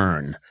gonna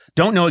burn.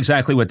 Don't know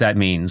exactly what that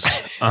means.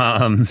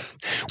 Well,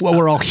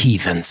 we're all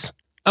heathens.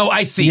 Oh,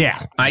 I see.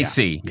 Yeah. I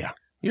see. Yeah.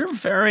 You're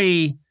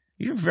very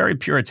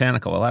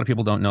puritanical. A lot of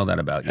people don't know that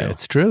about you.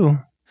 It's true.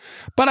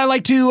 But I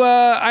like to,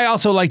 I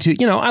like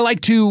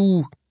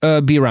to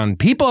be around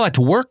people. I like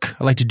to work.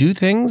 I like to do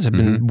things. I've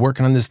been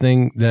working on this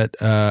thing that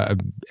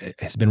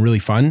has been really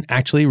fun,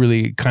 actually,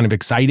 really kind of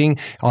exciting.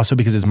 Also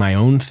because it's my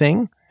own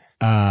thing,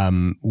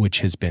 which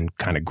has been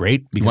kind of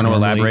great. You want to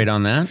elaborate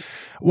on that?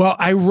 Well,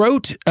 I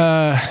wrote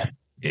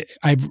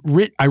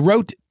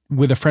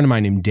with a friend of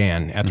mine named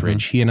Dan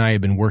Etheridge. He and I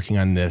have been working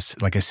on this,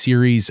 like a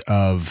series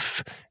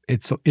of.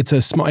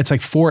 It's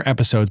like 4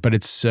 episodes, but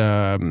it's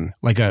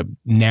like a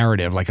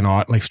narrative, like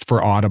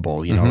for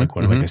Audible,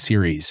 like a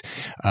series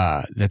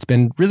that's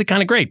been really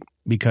kind of great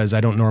because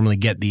I don't normally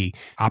get the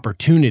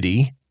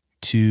opportunity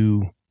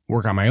to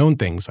work on my own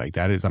things like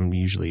that. As I'm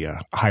usually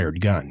a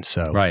hired gun.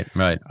 So right.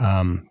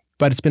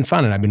 But it's been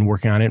fun, and I've been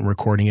working on it and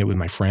recording it with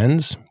my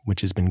friends,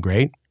 which has been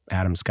great.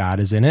 Adam Scott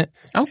is in it.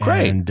 Oh,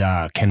 great! And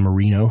Ken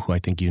Marino, who I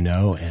think you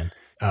know, and.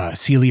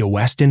 Celia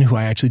Weston, who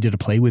I actually did a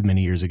play with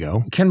many years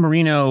ago. Ken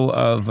Marino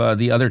of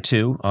the other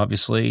two,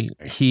 obviously,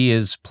 he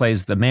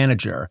plays the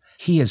manager.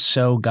 He is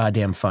so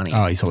goddamn funny.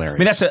 Oh, he's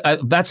hilarious. I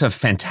mean, that's a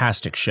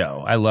fantastic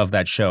show. I love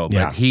that show.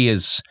 But he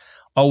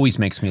always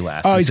makes me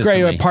laugh. Oh, he's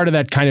great. Part of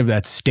that kind of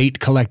that State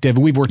Collective.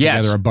 We've worked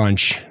together a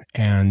bunch,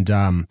 and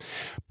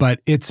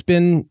but it's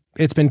been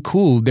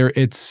cool.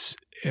 It's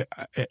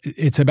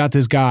about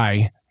this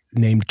guy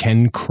named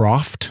Ken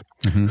Croft.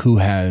 Who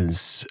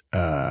has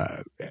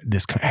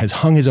has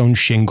hung his own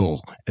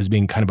shingle as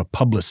being kind of a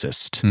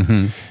publicist,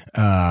 a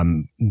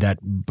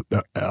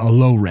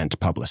low rent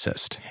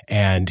publicist,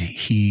 and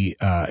he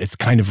it's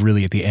kind of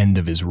really at the end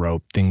of his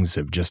rope. Things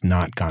have just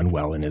not gone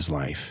well in his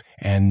life,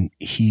 and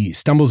he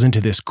stumbles into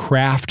this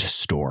craft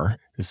store.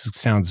 This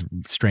sounds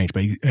strange,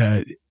 but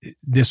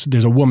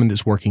there's a woman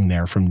that's working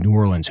there from New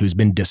Orleans who's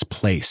been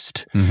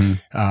displaced,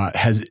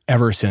 has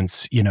ever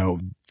since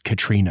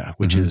Katrina,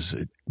 which is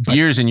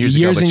years and years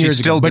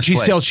ago, but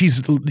she's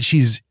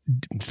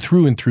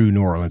through and through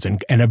New Orleans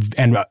and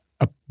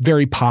a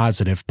very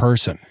positive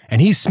person.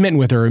 And he's smitten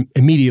with her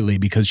immediately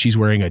because she's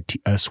wearing a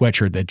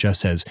sweatshirt that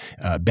just says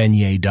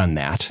 "Beignet done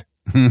that."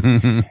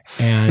 and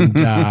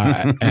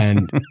that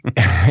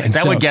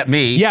so, would get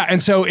me. Yeah,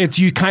 and so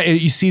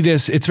you see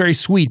this. It's very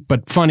sweet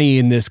but funny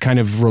in this kind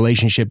of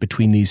relationship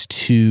between these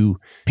two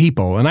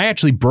people. And I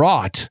actually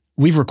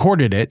we've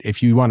recorded it.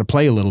 If you want to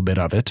play a little bit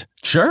of it,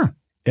 sure.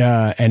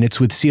 And it's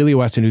with Celia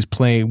Weston, who's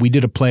playing. We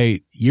did a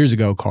play years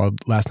ago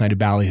called Last Night at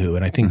Ballyhoo,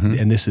 and I think,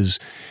 and this is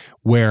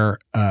where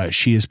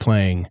she is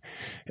playing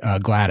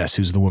Gladys,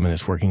 who's the woman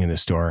that's working in the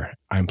store.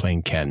 I'm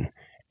playing Ken,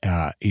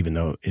 even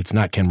though it's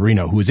not Ken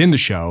Marino who is in the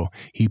show.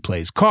 He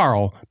plays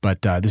Carl,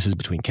 but this is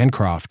between Ken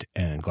Croft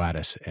and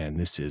Gladys, and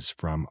this is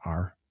from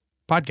our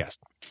podcast,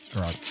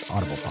 or our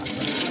Audible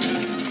podcast.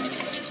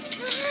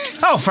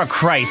 Oh, for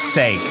Christ's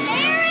sake.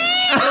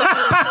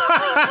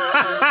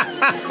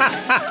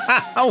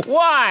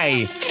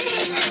 Why?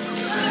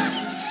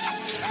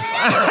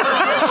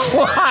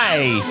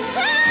 Why?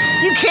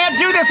 You can't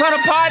do this on a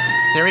pod.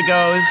 There he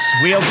goes,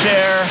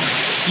 wheelchair.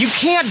 You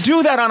can't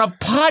do that on a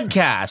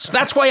podcast.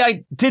 That's why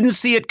I didn't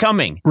see it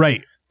coming.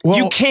 Right. Well,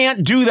 you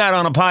can't do that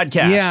on a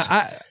podcast.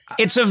 Yeah.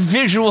 It's a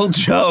visual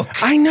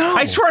joke. I know.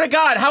 I swear to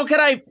God, how could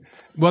I...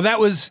 Well, that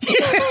was...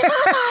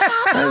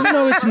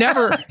 No, it's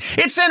never...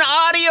 It's an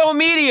audio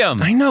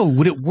medium. I know.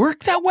 Would it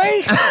work that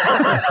way?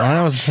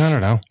 I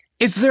don't know.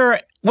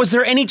 Was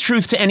there any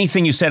truth to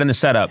anything you said in the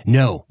setup?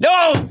 No.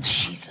 No!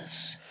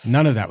 Jesus.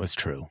 None of that was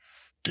true.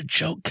 The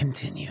joke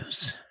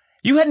continues.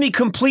 You had me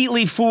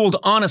completely fooled,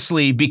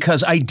 honestly,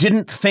 because I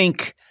didn't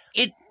think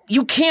it...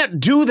 You can't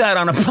do that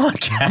on a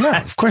podcast. No,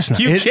 of course not.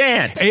 You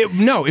can't.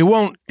 No, it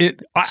won't.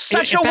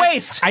 Such a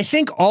waste. I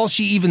think all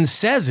she even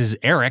says is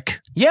Eric.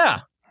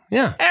 Yeah.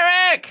 Yeah.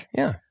 Eric!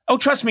 Yeah. Oh,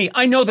 trust me,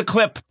 I know the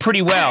clip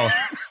pretty well,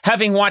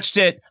 having watched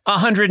it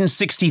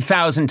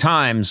 160,000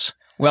 times.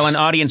 Well, an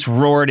audience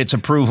roared its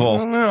approval,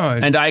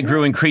 and I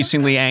grew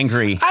increasingly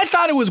angry. I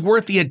thought it was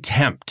worth the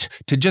attempt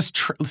to just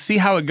see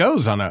how it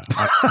goes on a...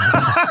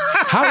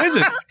 How is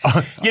it?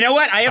 You know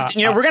what?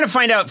 We're going to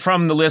find out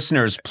from the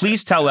listeners.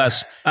 Please tell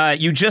us.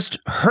 You just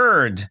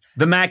heard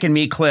the Mac and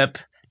Me clip.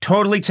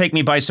 Totally take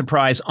me by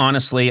surprise.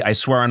 Honestly, I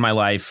swear on my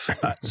life,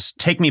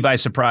 take me by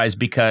surprise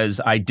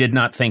because I did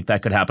not think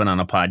that could happen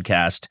on a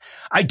podcast.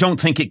 I don't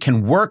think it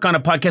can work on a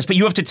podcast, but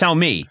you have to tell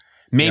me.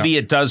 Maybe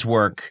it does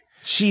work.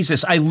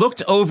 Jesus, I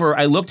looked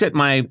at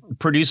my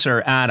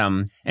producer,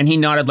 Adam, and he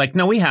nodded like,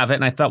 no, we have it.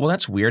 And I thought, well,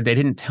 that's weird. They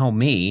didn't tell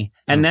me.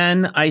 And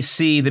then I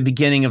see the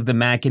beginning of the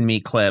Mac and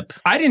Me clip.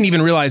 I didn't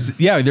even realize,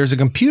 there's a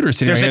computer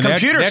sitting there. There's a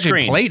computer they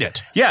screen. They played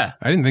it. Yeah.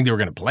 I didn't think they were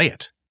going to play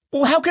it.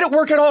 Well, how could it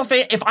work at all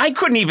if I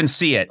couldn't even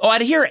see it? Oh,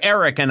 I'd hear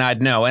Eric and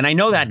I'd know. And I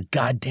know that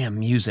goddamn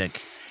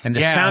music. And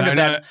the sound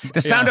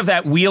of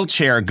that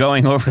wheelchair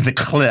going over the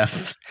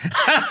cliff.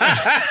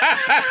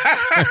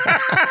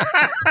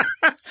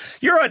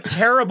 You're a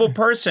terrible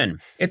person.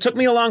 It took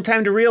me a long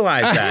time to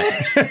realize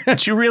that.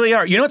 But you really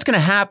are. You know what's going to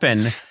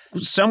happen?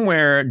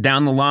 Somewhere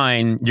down the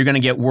line, you're going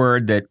to get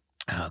word that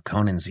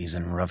Conan's, he's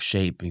in rough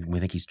shape. We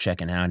think he's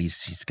checking out.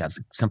 He's got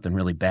something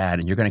really bad.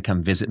 And you're going to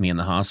come visit me in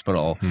the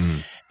hospital.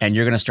 And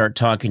you're going to start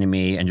talking to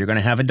me. And you're going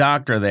to have a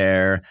doctor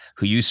there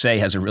who you say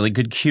has a really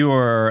good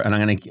cure. And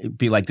I'm going to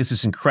be like, this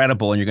is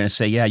incredible. And you're going to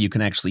say, yeah, you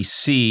can actually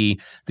see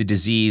the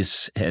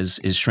disease is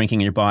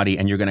shrinking in your body.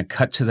 And you're going to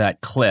cut to that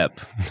clip.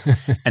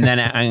 And then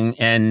I'm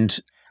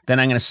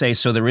going to say,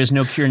 so there is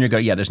no cure? And you're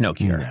going, yeah, there's no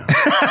cure. No.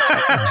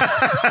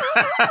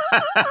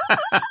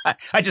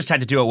 I just had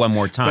to do it one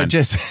more time.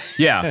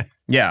 Yeah.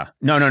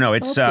 No.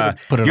 It's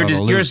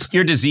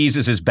your disease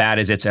is as bad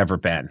as it's ever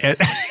been.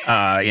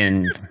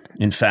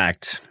 In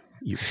fact,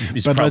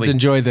 let's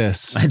enjoy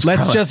this.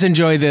 Let's just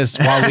enjoy this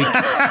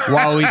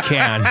while we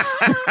can.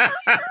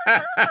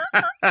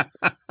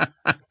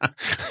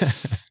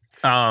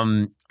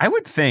 I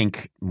would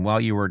think while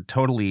you were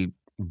totally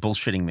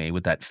bullshitting me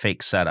with that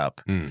fake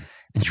setup.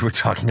 And you were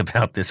talking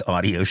about this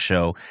audio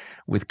show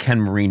with Ken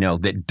Marino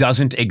that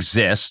doesn't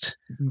exist.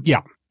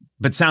 Yeah.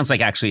 But sounds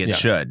like actually it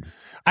should.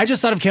 I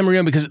just thought of Ken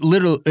Marino because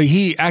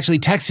he actually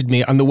texted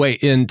me on the way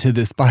into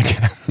this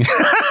podcast.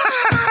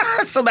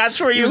 So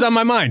that's where he was on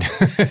my mind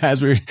I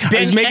was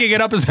making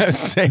it up as I was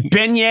saying.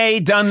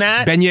 Beignet done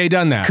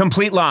that?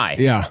 Complete lie.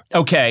 Yeah.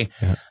 Okay.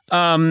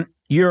 Yeah.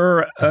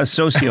 You're a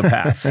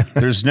sociopath.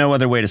 There's no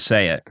other way to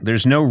say it.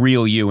 There's no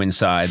real you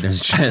inside. There's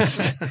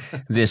just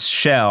this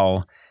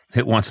shell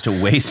that wants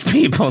to waste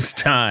people's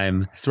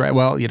time. That's right.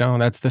 Well,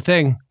 that's the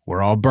thing.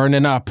 We're all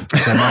burning up.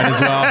 So might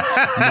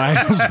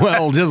as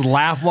well just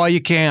laugh while you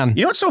can.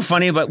 You know what's so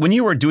funny about when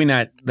you were doing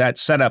that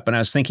setup, and I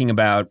was thinking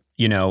about,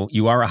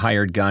 you are a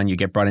hired gun, you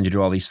get brought in to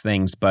do all these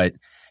things, but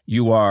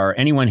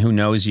anyone who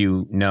knows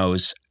you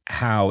knows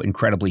how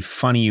incredibly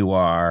funny you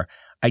are.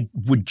 I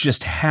would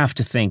just have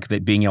to think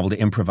that being able to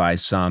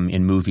improvise some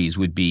in movies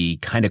would be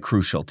kind of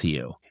crucial to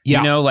you.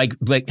 Yeah.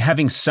 Like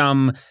having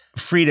some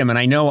freedom. And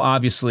I know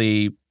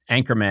obviously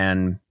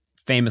Anchorman,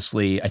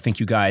 famously, I think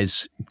you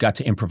guys got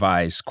to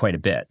improvise quite a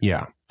bit.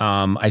 Yeah.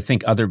 I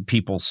think other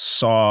people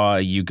saw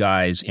you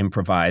guys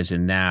improvise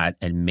in that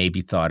and maybe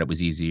thought it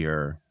was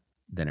easier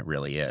than it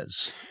really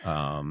is.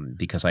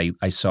 Because I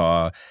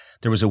saw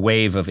there was a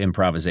wave of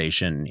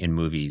improvisation in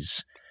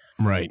movies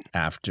right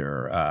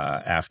after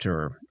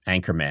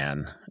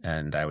Anchorman,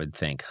 and I would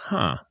think,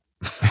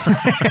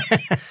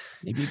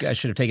 maybe you guys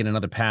should have taken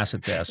another pass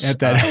at this.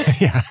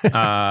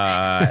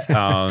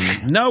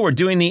 No, we're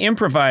doing the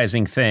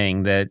improvising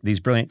thing that these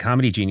brilliant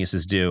comedy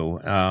geniuses do.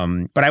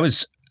 But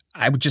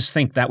I would just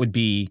think that would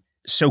be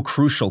so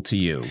crucial to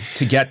you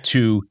to get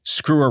to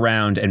screw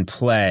around and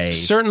play.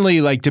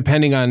 Certainly,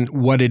 depending on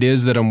what it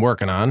is that I'm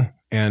working on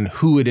and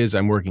who it is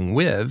I'm working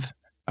with.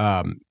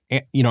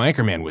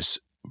 Anchorman was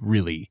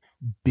really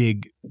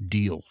big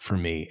deal for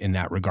me in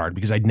that regard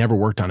because I'd never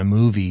worked on a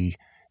movie,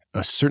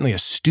 certainly a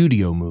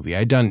studio movie.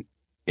 I'd done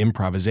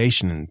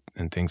improvisation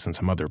and things on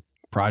some other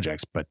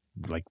projects, but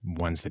like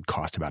ones that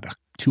cost about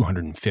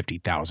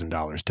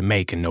 $250,000 to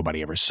make and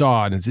nobody ever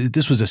saw it. And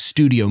this was a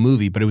studio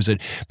movie, but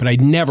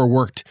I'd never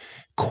worked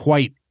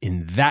quite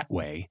in that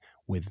way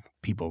with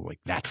people like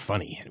that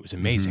funny. And it was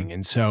amazing. Mm-hmm.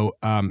 And so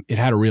it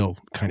had a real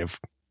kind of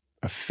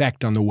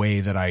effect on the way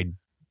that I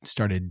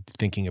started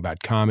thinking about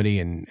comedy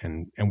and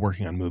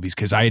working on movies,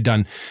 because I had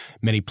done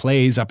many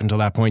plays up until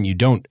that point. You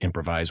don't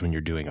improvise when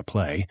you're doing a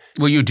play.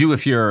 Well, you do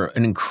if you're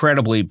an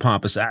incredibly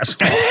pompous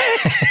asshole.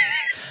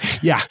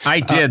 Yeah. I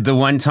did. The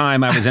one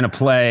time I was in a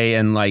play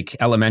in like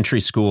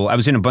elementary school, I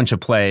was in a bunch of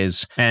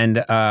plays, and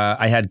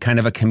I had kind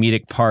of a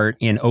comedic part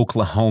in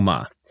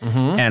Oklahoma,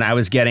 and I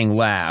was getting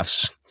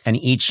laughs, and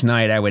each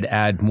night I would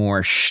add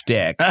more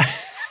shtick.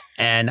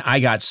 And I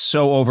got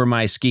so over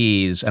my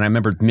skis, and I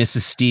remember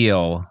Mrs.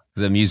 Steele,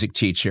 the music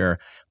teacher,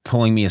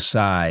 pulling me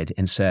aside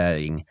and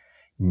saying,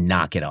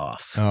 knock it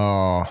off.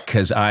 Oh.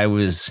 Because I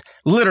was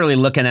literally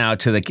looking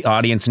out to the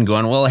audience and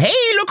going, well, hey,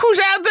 look who's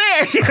out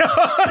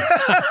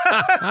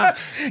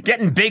there.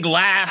 Getting big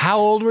laughs. How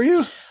old were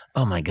you?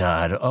 Oh, my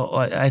God. Oh,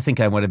 I think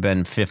I would have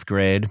been 5th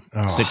grade,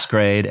 6th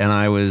grade, and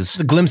I was...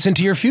 A glimpse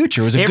into your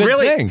future. It was a good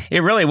thing.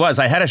 It really was.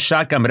 I had a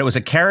shotgun, but it was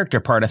a character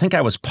part. I think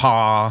I was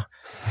Pa.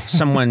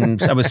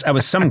 I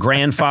was some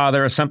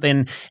grandfather or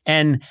something,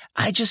 and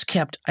I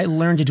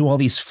learned to do all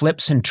these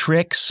flips and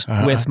tricks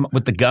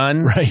with the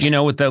gun, right.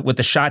 With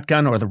the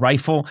shotgun or the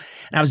rifle.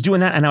 And I was doing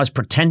that, and I was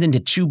pretending to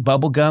chew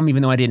bubble gum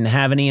even though I didn't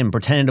have any, and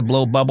pretending to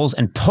blow bubbles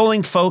and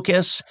pulling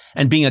focus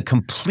and being a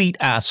complete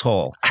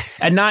asshole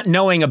and not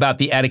knowing about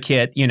the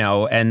etiquette,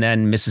 and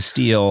then Mrs.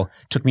 Steele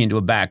took me into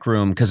a back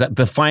room because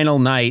the final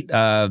night,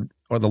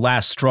 or the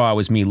last straw,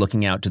 was me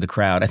looking out to the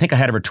crowd. I think I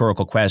had a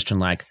rhetorical question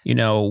like,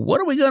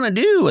 what are we going to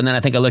do? And then I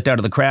think I looked out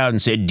to the crowd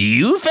and said, do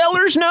you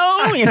fellers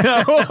know?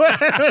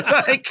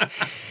 Like,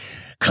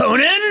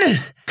 Conan,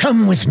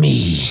 come with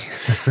me.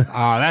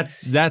 Oh,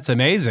 that's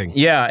amazing.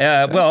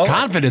 Yeah. Well,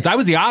 confidence. I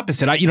was the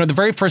opposite. The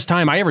very first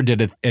time I ever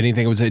did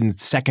anything, it was in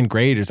 2nd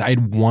grade. I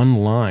had one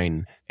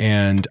line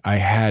and I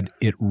had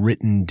it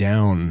written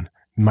down.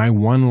 My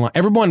one line.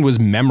 Everyone was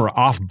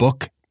off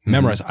book.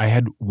 Memorized. I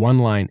had one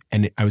line,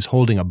 and I was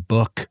holding a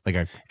book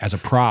as a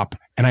prop,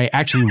 and I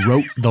actually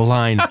wrote the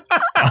line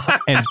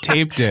and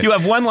taped it. You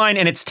have one line,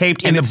 and it's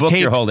taped in the book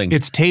you're holding.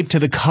 It's taped to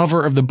the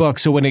cover of the book.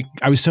 So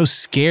I was so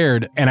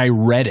scared, and I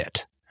read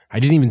it. I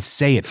didn't even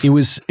say it. It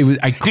was.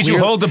 Did you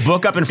hold the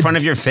book up in front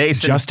of your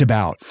face? Just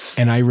about.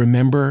 And I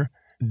remember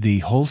the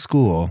whole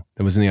school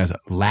that was in the house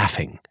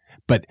laughing,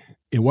 but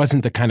it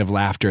wasn't the kind of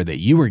laughter that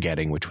you were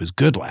getting, which was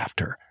good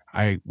laughter.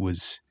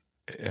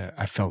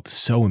 I felt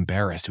so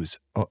embarrassed.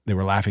 They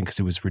were laughing because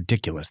it was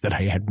ridiculous that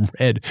I had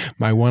read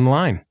my one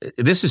line.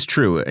 This is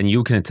true, and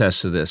you can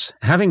attest to this.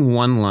 Having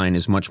one line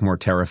is much more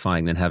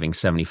terrifying than having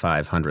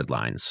 7,500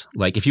 lines.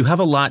 Like, if you have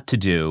a lot to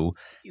do,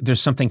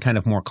 there's something kind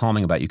of more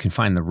calming about it. You can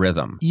find the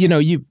rhythm.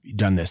 You've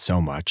done this so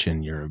much,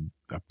 and you're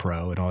a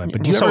pro and all that.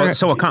 But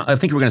I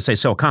think you were going to say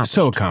so accomplished.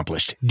 So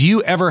accomplished. Do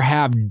you ever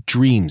have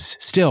dreams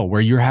still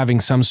where you're having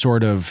some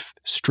sort of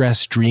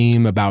stress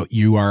dream about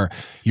you're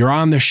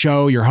on the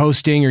show, you're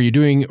hosting, or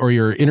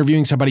you're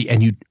interviewing somebody,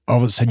 and you all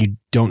of a sudden you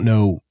don't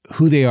know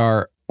who they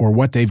are or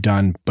what they've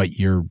done, but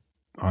you're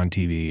on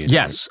TV?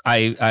 Yes,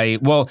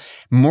 well,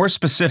 more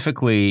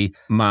specifically,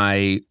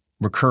 my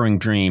recurring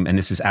dream, and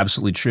this is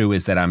absolutely true,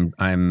 is that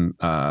I'm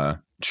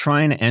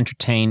trying to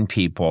entertain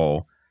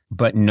people,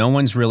 but no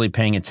one's really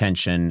paying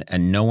attention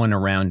and no one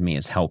around me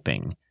is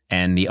helping.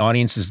 And the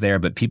audience is there,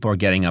 but people are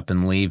getting up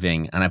and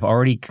leaving, and I've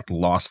already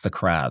lost the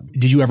crowd.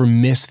 Did you ever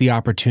miss the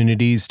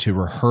opportunities to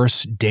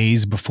rehearse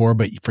days before,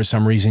 but for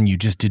some reason you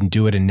just didn't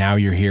do it, and now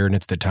you're here and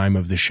it's the time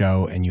of the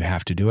show and you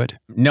have to do it?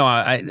 No,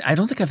 I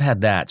don't think I've had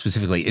that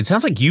specifically. It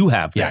sounds like you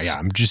have this. Yeah.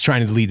 I'm just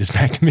trying to lead this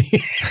back to me.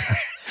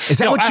 Is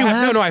that what you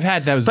have? No, I've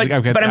had those.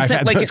 I've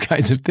had those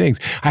kinds of things.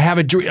 I have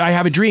a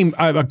dream,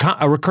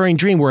 a recurring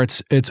dream where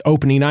it's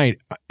opening night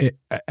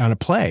on a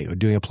play, or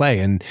doing a play,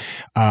 and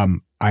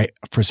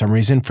for some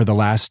reason, for the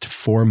last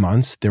 4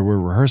 months, there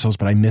were rehearsals,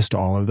 but I missed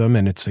all of them.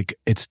 And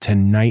it's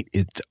tonight,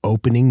 it's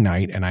opening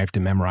night, and I have to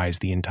memorize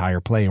the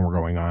entire play, and we're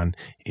going on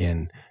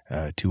in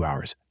 2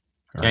 hours.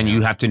 And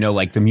you have to know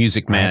the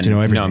Music Man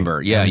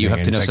number. Yeah, you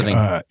have to know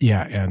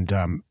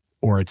something.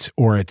 Or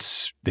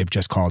it's they've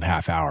just called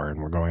half hour,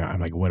 and we're going on. I'm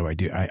like, what do I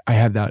do? I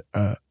have that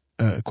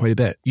quite a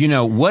bit.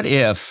 What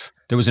if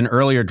there was an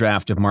earlier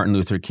draft of Martin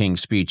Luther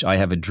King's speech, I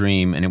Have a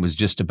Dream, and it was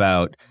just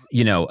about,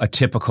 a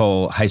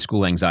typical high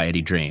school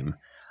anxiety dream.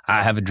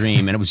 I have a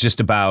dream. And it was just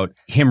about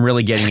him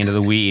really getting into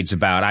the weeds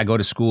about I go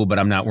to school, but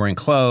I'm not wearing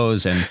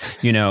clothes and,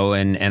 you know,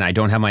 and I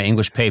don't have my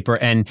English paper.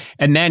 And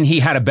then he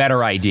had a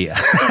better idea.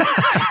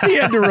 He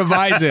had to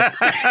revise it.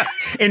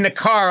 In the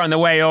car on the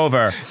way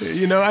over.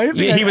 You know,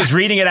 he was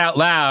reading it out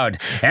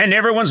loud and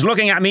everyone's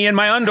looking at me in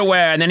my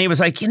underwear. And then he was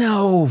like, you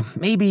know,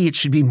 maybe it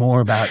should be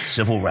more about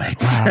civil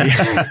rights. Wow,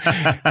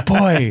 yeah.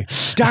 Boy,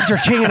 Dr.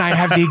 King and I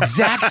have the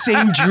exact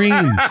same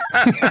dream.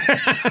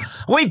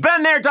 We've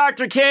been there,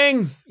 Dr.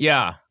 King.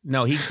 Yeah.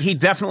 No, he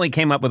definitely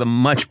came up with a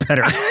much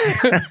better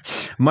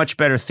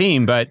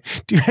theme. But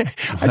dude,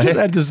 I just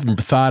had this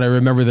thought. I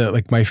remember that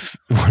like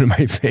one of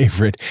my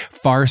favorite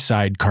Far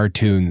Side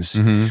cartoons,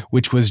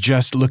 which was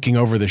just looking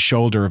over the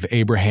shoulder of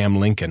Abraham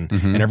Lincoln,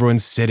 and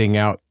everyone's sitting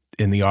out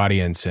in the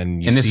audience,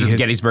 and this is the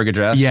Gettysburg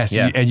Address. Yes,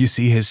 yeah. And you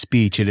see his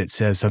speech, and it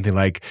says something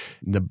like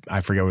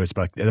I forget what it's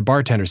about. The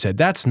bartender said,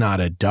 "That's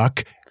not a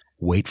duck.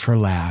 Wait for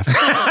laugh."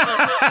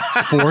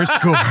 4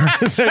 score.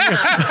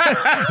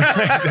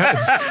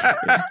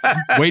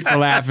 Wait for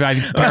laugh.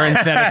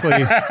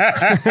 Parenthetically.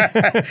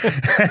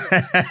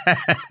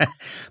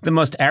 The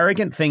most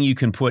arrogant thing you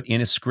can put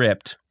in a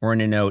script or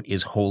in a note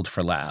is hold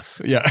for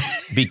laugh. Yeah.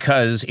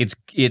 Because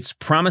it's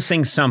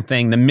promising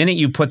something. The minute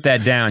you put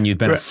that down, you've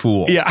been a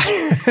fool. Yeah.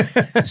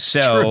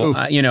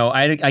 So, you know,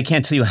 I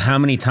can't tell you how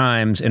many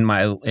times in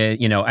my,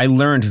 you know, I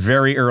learned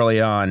very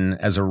early on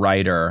as a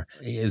writer,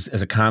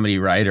 as a comedy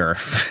writer,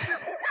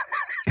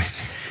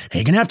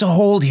 you're going to have to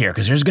hold here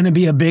because there's going to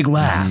be a big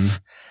laugh,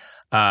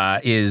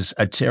 is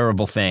a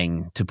terrible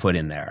thing to put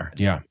in there.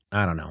 Yeah.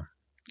 I don't know.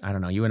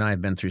 You and I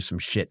have been through some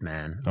shit,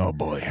 man. Oh,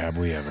 boy, have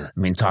we ever. I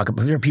mean,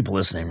 there are people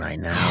listening right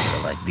now that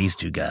are like, these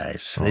two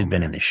guys, they've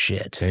been in the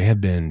shit. They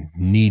have been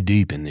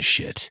knee-deep in the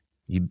shit.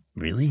 You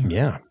really?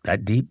 Yeah.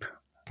 That deep?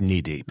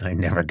 Knee-deep. I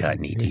never got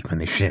knee-deep in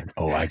the shit.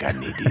 Oh, I got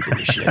knee-deep in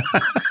the shit.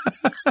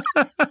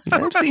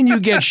 I've seen you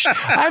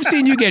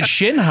get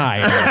shin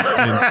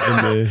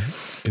high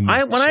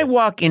when I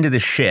walk into the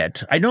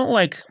shit, I don't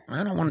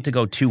want it to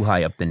go too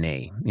high up the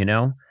knee, you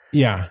know?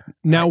 Yeah.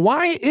 Now,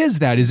 why is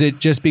that? Is it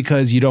just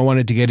because you don't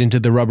want it to get into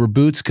the rubber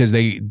boots because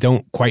they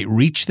don't quite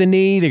reach the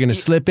knee? They're going to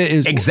slip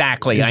it?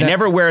 Exactly. I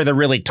never wear the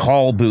really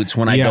tall boots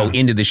when I go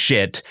into the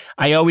shit.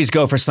 I always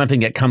go for something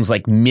that comes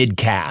like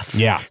mid-calf.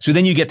 Yeah. So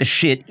then you get the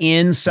shit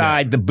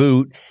inside the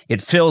boot.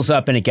 It fills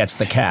up and it gets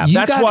the calf. You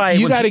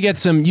got to get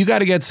some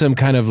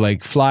kind of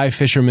like fly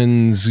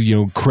fisherman's, you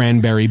know,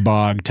 cranberry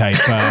bog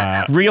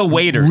type. Real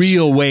waders.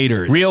 Real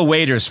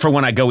waders for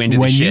when I go into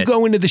the shit. When you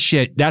go into the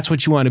shit, that's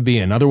what you want to be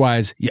in.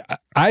 Otherwise,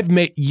 I've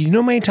made, you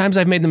know, many times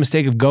I've made the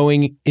mistake of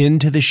going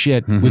into the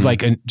shit with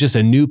like just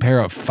a new pair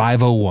of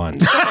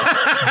 501s.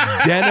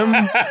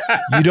 Denim.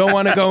 You don't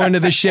want to go into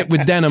the shit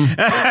with denim.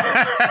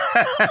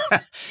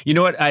 You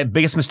know what?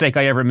 Biggest mistake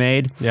I ever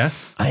made? Yeah.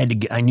 I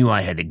knew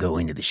I had to go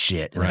into the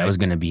shit and I was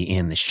going to be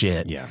in the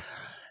shit. Yeah.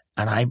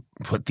 And I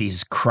put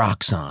these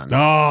Crocs on.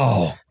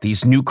 Oh.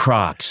 These new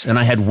Crocs. And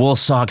I had wool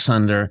socks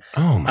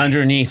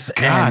underneath.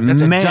 God, and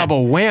that's a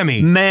double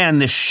whammy. Man,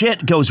 the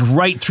shit goes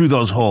right through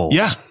those holes.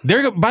 Yeah.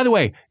 By the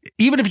way,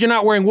 even if you're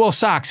not wearing wool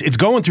socks, it's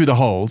going through the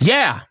holes.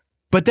 Yeah.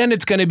 But then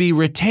it's going to be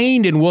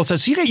retained in wool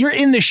socks. So you're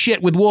in the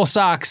shit with wool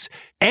socks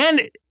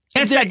and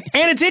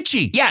it's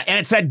itchy. Yeah, and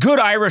it's that good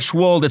Irish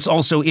wool that's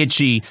also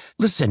itchy.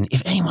 Listen,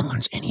 if anyone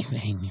learns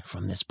anything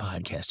from this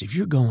podcast, if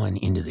you're going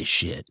into this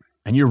shit,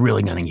 and you're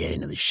really going to get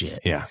into the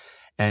shit. Yeah.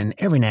 And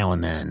every now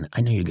and then,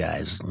 I know you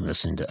guys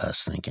listen to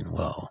us thinking,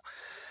 well,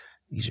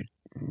 these are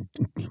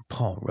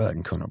Paul Rudd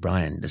and Conan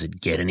O'Brien. Does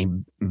it get any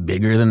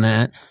bigger than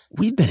that?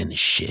 We've been in the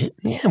shit.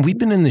 Yeah, we've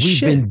been in the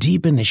shit. We've been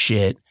deep in the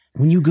shit.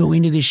 When you go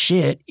into the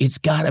shit, it's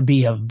got to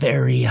be a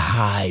very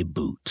high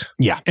boot.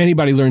 Yeah.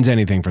 Anybody learns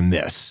anything from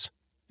this,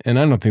 and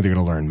I don't think they're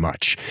going to learn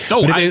much.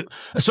 Oh,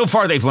 so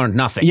far they've learned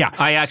nothing. Yeah.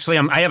 I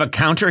have a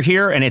counter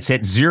here, and it's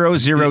at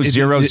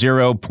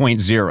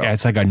 0.0. Yeah,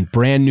 it's like a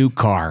brand new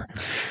car.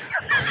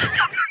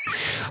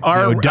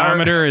 The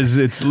odometer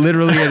it's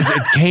literally, it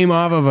came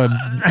off of a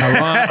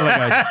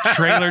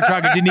trailer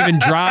truck. It didn't even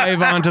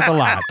drive onto the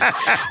lot.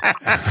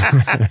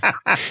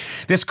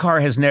 This car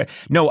has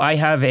I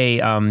have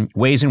a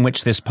ways in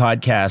which this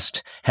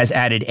podcast has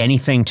added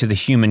anything to the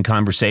human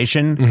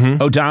conversation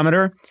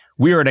odometer.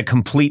 We're at a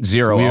complete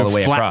zero all the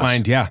way across.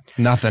 Flatlined, yeah,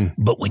 nothing.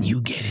 But when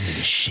you get into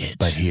the shit.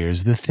 But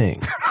here's the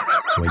thing.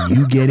 When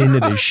you get into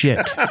the shit,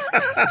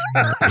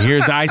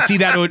 I see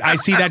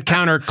that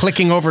counter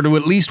clicking over to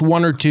at least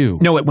 1 or 2.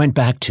 No, it went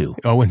back 2.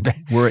 Oh, we're at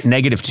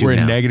 -2 We're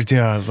now. at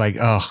 -2. I was like,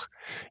 oh.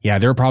 Yeah,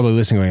 they're probably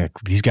listening going,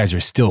 these guys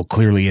are still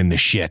clearly in the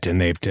shit, and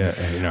they've,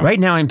 Right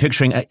now I'm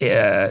picturing,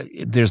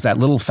 there's that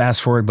little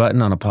fast forward button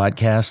on a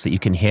podcast that you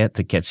can hit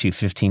that gets you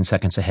 15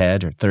 seconds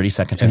ahead or 30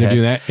 seconds ahead. And they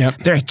do that, yep.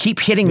 They keep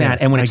hitting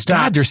that, and when it stops.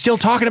 God, they're still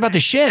talking about the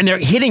shit. And they're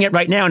hitting it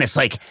right now, and it's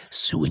like,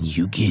 so when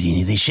you get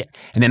into this shit.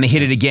 And then they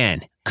hit it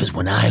again, because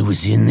when I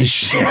was in this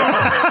shit.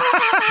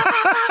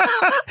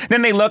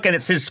 Then they look, and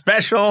it's his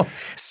special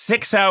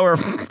 6-hour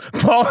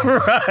Paul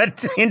Rudd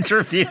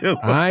interview.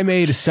 I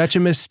made such a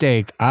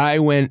mistake. I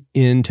went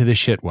into the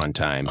shit one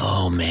time.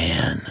 Oh,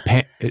 man.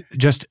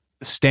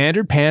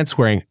 standard pants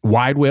wearing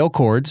wide whale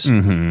cords,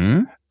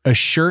 a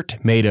shirt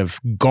made of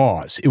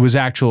gauze. It was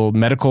actual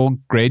medical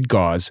grade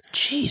gauze.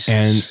 Jesus.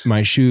 And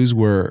my shoes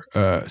were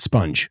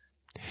sponge.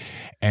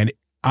 And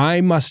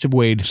I must have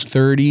weighed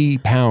 30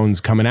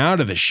 pounds coming out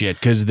of the shit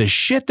because the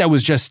shit that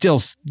was just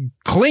still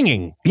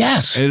clinging.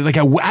 Yes. Like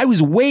I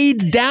was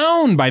weighed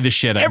down by the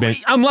shit.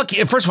 I'm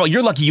lucky. First of all,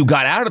 you're lucky you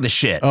got out of the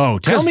shit. Oh,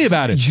 tell me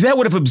about it. That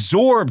would have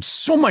absorbed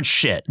so much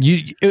shit.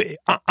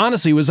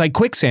 Honestly, it was like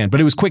quicksand,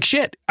 but it was quick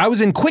shit. I was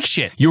in quick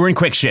shit. You were in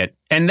quick shit.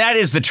 And that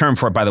is the term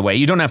for it, by the way.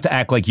 You don't have to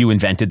act like you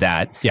invented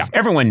that. Yeah.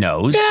 Everyone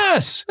knows.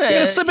 Yes. You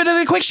gotta slip into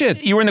the quick shit.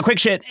 You were in the quick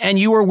shit and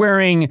you were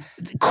wearing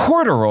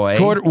corduroy.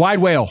 Wide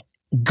whale.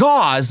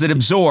 Gauze that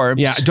absorbs.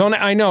 Yeah,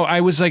 I know.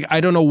 I was like, I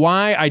don't know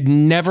why. I'd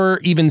never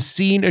even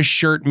seen a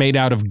shirt made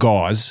out of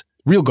gauze.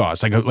 Real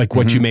gauze, like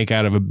what you make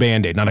out of a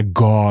Band-Aid, not a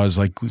gauze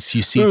like you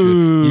see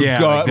through. Yeah,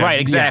 like right,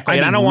 exactly.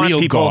 Yeah, I don't want real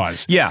people.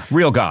 Gauze. Yeah,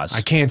 real gauze.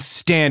 I can't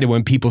stand it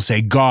when people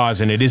say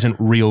gauze and it isn't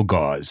real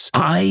gauze.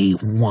 I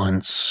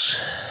once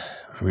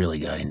really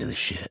got into the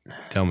shit.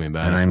 Tell me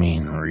about it. And I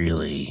mean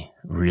really,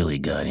 really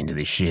got into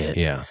the shit.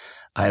 Yeah.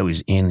 I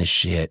was in the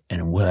shit,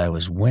 and what I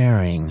was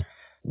wearing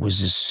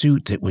was a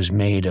suit that was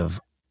made of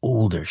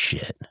older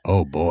shit.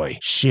 Oh, boy.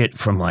 Shit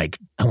from like,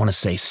 I want to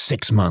say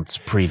 6 months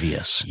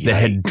previous that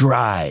had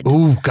dried.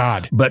 Oh,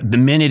 God. But the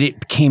minute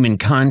it came in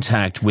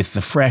contact with the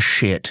fresh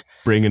shit,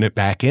 bringing it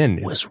back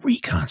in, was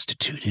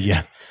reconstituted.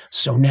 Yeah.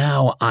 So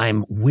now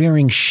I'm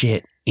wearing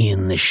shit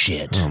in the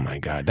shit. Oh, my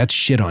God. That's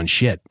shit on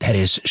shit. That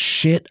is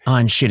shit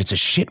on shit. It's a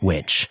shit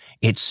witch.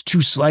 It's 2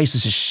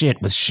 slices of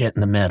shit with shit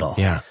in the middle.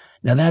 Yeah.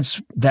 Now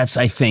that's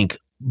I think,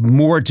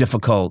 more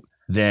difficult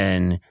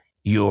than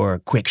your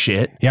quick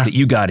shit that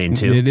you got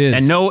into. It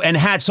is. And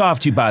hats off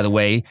to you, by the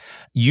way.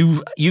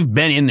 You've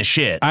been in the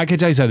shit. I can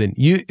tell you something.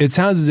 It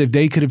sounds as if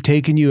they could have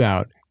taken you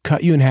out,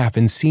 cut you in half,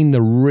 and seen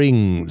the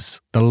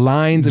rings, the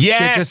lines of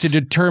shit just to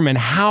determine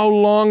how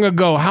long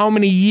ago, how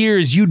many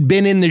years you'd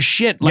been in the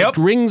shit, like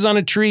rings on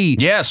a tree.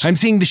 Yes. I'm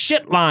seeing the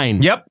shit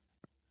line. Yep.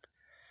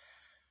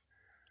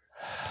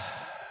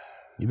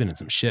 You've been in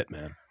some shit,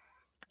 man.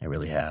 I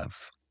really have.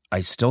 I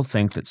still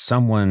think that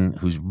someone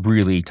who's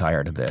really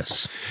tired of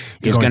this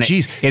is going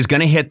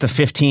to hit the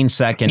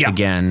 15-second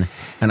again,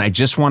 and I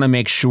just want to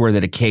make sure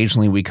that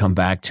occasionally we come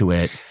back to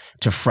it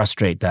to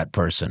frustrate that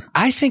person.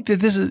 I think that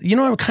this is,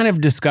 I'm kind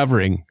of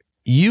discovering,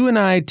 you and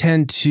I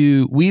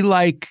we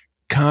like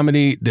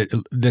comedy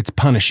that's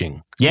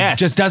punishing. Yes. It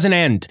just doesn't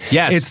end.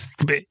 Yes.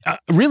 It's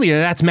really,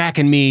 that's Mac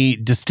and Me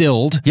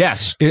distilled.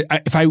 Yes.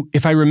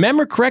 If I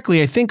remember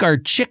correctly, I think our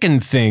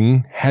chicken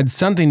thing had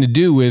something to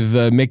do with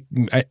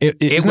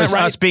it was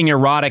us being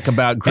erotic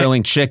about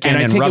grilling chicken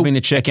and rubbing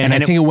the chicken. And I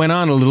think it went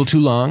on a little too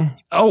long.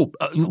 Oh,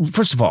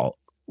 first of all,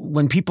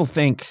 when people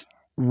think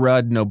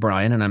Rudd and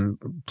O'Brien, and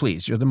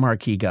please, you're the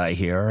marquee guy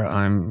here.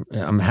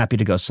 I'm happy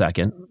to go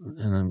second,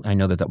 and I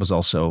know that was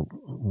also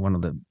one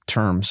of the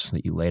terms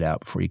that you laid out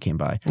before you came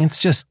by. It's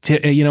just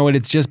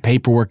it's just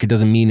paperwork. It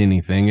doesn't mean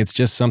anything. It's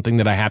just something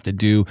that I have to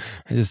do.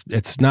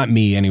 It's not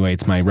me anyway.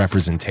 It's my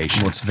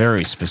representation. Well, it's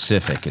very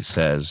specific. It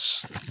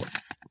says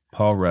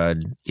Paul Rudd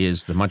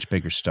is the much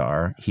bigger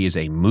star. He is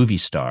a movie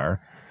star.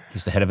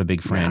 He's the head of a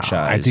big franchise.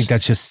 No, I think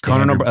that's just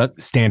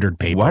standard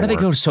paperwork. Why do they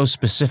go so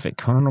specific?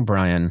 Conan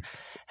O'Brien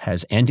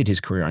has ended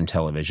his career on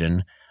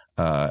television,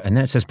 and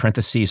then it says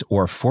parentheses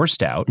or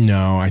forced out.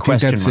 No, I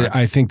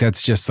think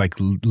that's just like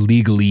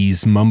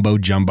legalese mumbo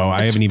jumbo.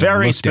 I haven't even looked at it.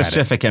 Very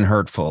specific and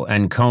hurtful,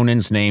 and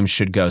Conan's name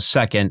should go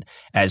second,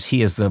 as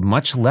he is the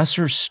much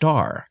lesser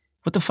star.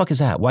 What the fuck is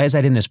that? Why is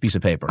that in this piece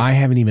of paper? I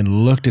haven't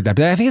even looked at that.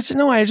 But I think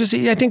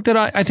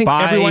I think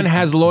everyone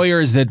has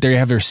lawyers that they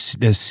have a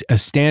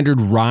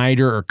standard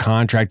rider or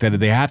contract that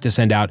they have to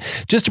send out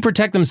just to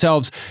protect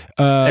themselves.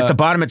 At the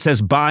bottom it says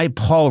by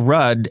Paul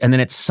Rudd, and then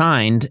it's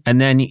signed,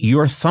 and then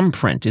your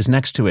thumbprint is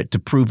next to it to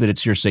prove that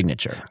it's your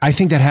signature. I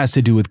think that has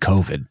to do with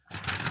COVID.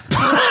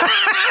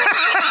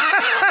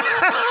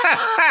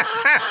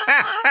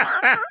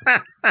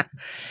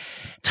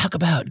 Talk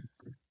about,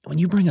 when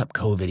you bring up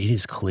COVID, it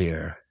is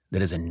clear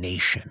that as a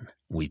nation,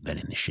 we've been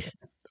in the shit.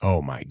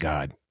 Oh my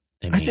God.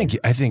 I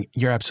think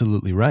you're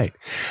absolutely right.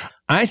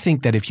 I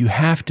think that if you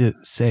have to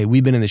say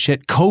we've been in the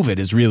shit, COVID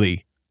is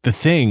really the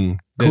thing.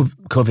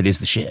 COVID is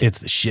the shit. It's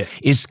the shit.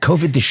 Is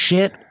COVID the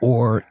shit,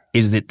 or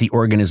is it the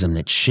organism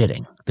that's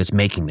shitting that's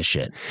making the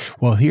shit?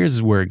 Well,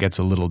 here's where it gets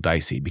a little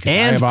dicey, because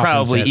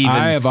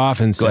I have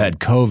often said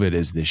COVID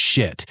is the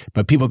shit,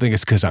 but people think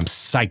it's because I'm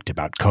psyched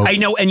about COVID. I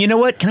know, and you know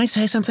what? Can I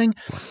say something?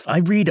 I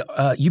read,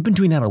 you've been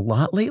doing that a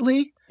lot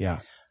lately. Yeah.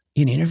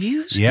 In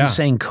interviews? Yeah. And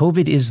saying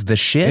COVID is the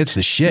shit? It's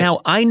the shit.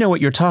 Now, I know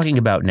what you're talking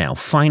about now,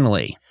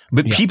 finally.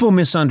 But people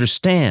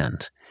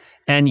misunderstand.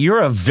 And you're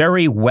a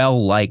very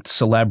well-liked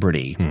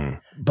celebrity.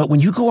 But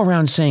when you go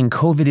around saying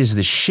COVID is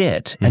the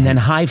shit and then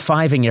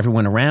high-fiving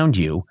everyone around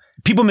you,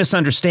 People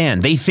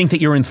misunderstand. They think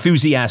that you're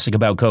enthusiastic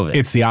about COVID.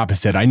 It's the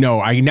opposite. I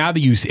know. Now that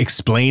you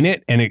explain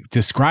it and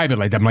describe it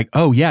like that, I'm like,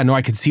 oh yeah, no,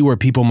 I can see where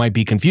people might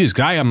be confused.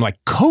 I'm like,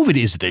 COVID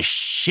is the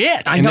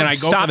shit. I know. Then I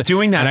go stop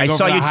doing that. And I go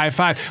saw for the you high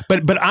five.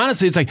 But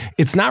honestly, it's like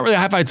it's not really a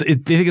high five. They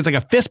think it's like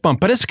a fist bump.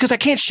 But it's because I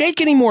can't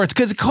shake anymore. It's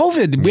because of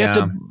COVID. We have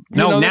to.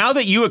 Now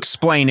that you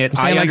explain it,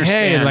 I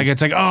understand. Hey, like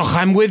it's like, oh,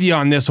 I'm with you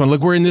on this one.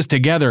 Look, we're in this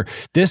together.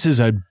 This is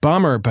a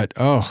bummer, but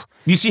oh.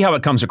 You see how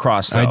it comes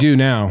across, though. I do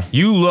now.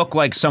 You look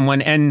like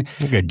someone, and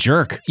like a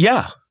jerk.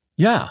 Yeah.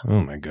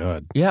 Oh my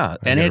God. Yeah,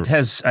 and it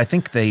has. I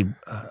think there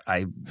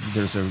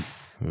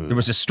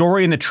was a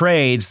story in the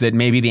trades that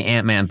maybe the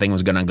Ant-Man thing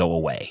was going to go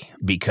away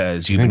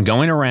because you've been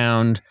going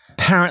around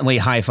apparently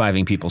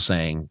high-fiving people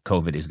saying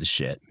COVID is the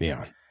shit.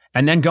 Yeah,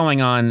 and then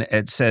going on,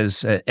 it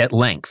says at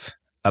length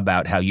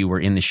about how you were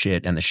in the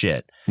shit and the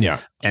shit. Yeah,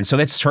 and so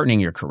that's hurting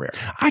your career.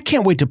 I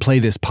can't wait to play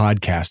this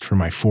podcast for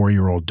my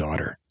 4-year-old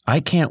daughter. I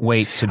can't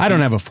wait to. I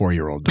don't have a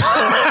 4-year-old daughter.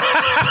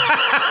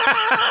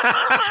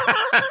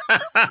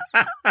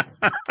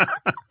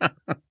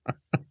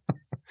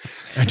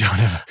 I don't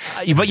have.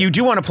 But you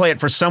do want to play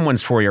it for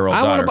someone's 4-year-old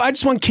daughter. I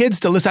just want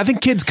kids to listen. I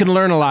think kids can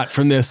learn a lot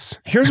from this.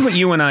 Here's what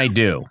you and I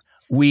do.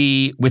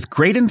 We, with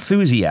great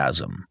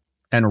enthusiasm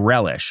and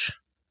relish,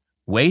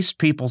 waste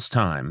people's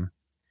time,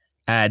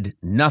 add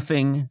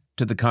nothing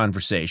to the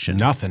conversation.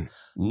 Nothing.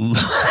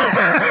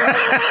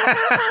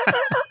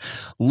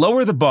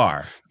 Lower the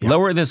bar. Yeah.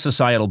 Lower the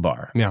societal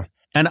bar. Yeah.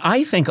 And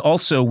I think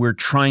also we're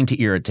trying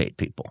to irritate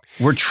people.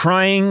 We're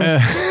trying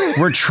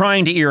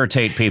to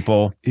irritate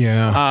people.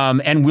 Yeah.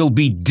 And we'll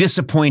be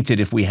disappointed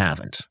if we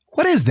haven't.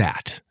 What is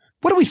that?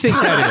 What do we think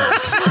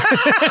that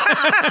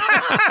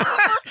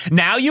is?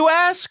 Now you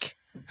ask?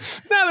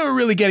 Now that we're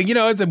really getting,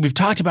 we've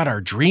talked about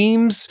our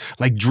dreams,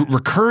 like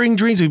recurring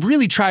dreams. We've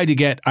really tried to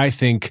get, I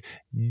think,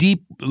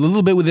 deep, a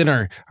little bit within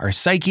our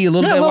psyche, a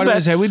little bit. What did I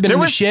say? We've been in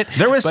the shit.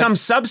 There was some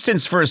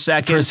substance for a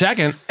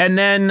second. And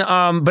then,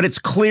 but it's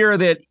clear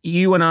that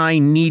you and I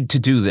need to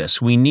do this.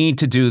 We need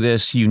to do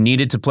this. You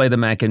needed to play the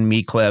Mac and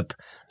Me clip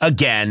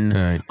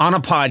again on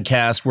a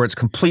podcast where it's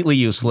completely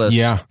useless.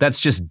 Yeah. That's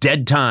just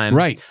dead time.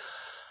 Right.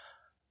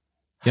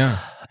 Yeah.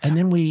 And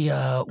then we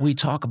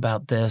talk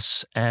about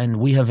this,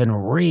 and we have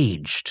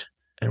enraged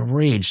an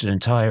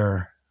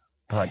entire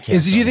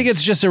podcast. Do you think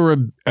it's just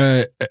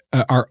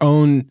our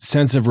own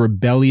sense of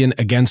rebellion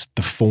against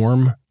the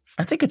form?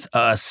 I think it's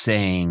us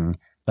saying,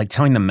 like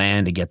telling the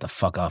man to get the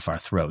fuck off our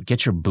throat.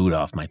 Get your boot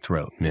off my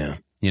throat. Yeah.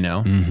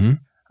 Mm-hmm.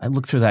 I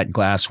look through that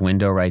glass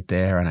window right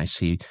there, and I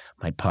see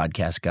my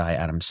podcast guy,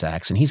 Adam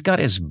Sachs, and he's got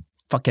his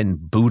fucking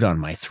boot on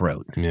my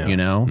throat. Yeah.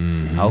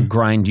 Mm-hmm. I'll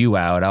grind you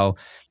out.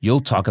 You'll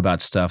talk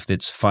about stuff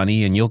that's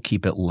funny, and you'll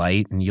keep it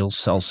light, and you'll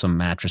sell some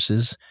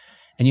mattresses.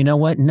 And you know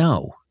what?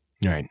 No.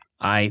 Right.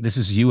 This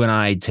is you and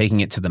I taking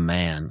it to the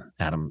man.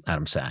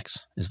 Adam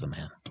Sachs is the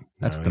man.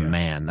 That's the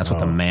man. That's what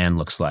the man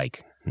looks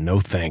like. No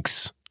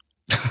thanks.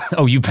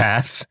 Oh, you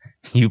pass?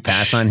 You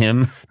pass on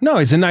him? No,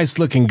 he's a nice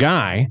looking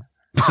guy.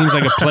 Seems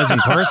like a pleasant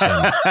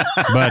person,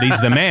 but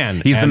he's the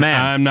man. He's the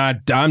man.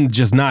 I'm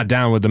just not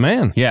down with the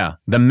man. Yeah.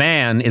 The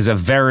man is a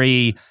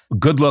very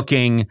good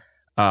looking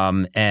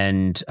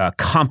and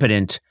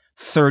competent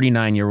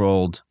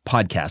 39-year-old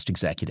podcast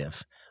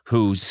executive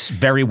who's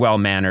very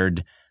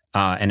well-mannered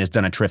and has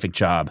done a terrific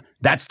job.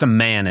 That's the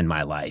man in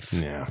my life.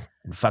 Yeah.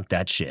 And fuck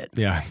that shit.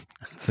 Yeah.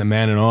 It's the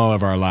man in all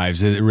of our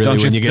lives. It really,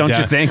 don't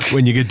you think?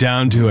 When you get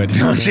down to it.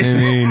 This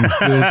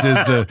is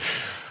the...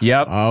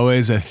 Yep.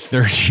 Always a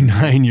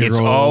 39-year-old. It's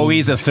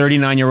always a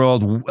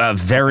 39-year-old,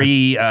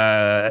 very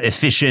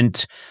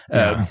efficient,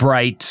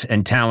 bright,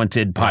 and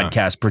talented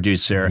podcast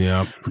producer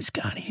who's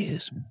got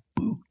his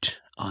boot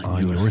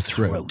on your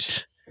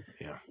throat.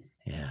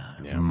 Yeah.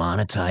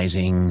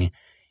 Monetizing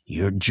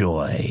your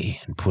joy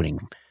and putting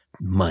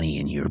money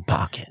in your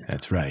pocket.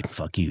 That's right.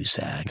 Fuck you,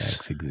 Sachs.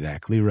 That's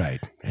exactly right.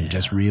 And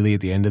just really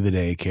at the end of the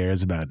day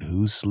cares about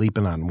who's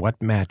sleeping on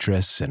what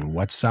mattress and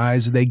what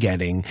size are they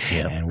getting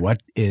and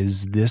what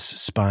is this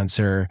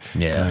sponsor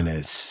going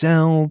to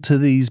sell to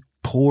these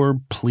poor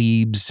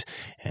plebes.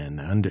 And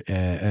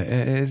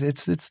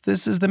this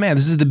is the man.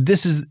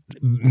 This is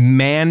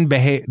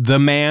the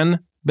man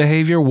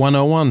behavior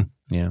 101.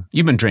 Yeah.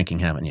 You've been drinking,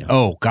 haven't you?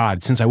 Oh,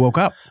 God, since I woke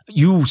up.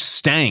 You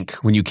stank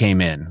when you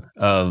came in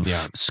of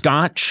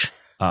scotch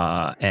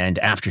and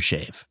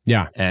aftershave.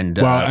 Yeah. And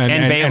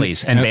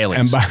Bailey's.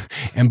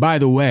 And by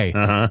the way,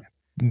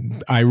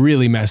 I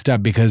really messed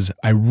up because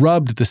I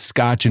rubbed the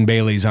scotch and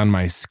Bailey's on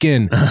my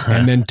skin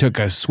and then took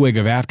a swig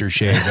of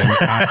aftershave. And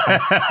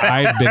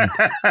I've been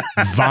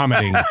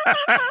vomiting.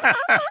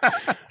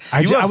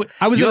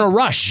 I was in a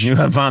rush. You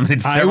have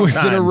vomited several times.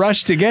 I was in a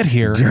rush to get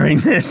here. During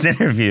this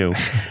interview.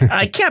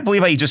 I can't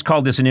believe how you just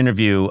called this an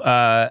interview.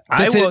 By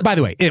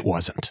the way, it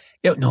wasn't.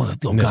 No,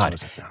 God,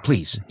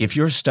 please. If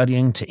you're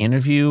studying to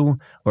interview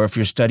or if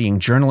you're studying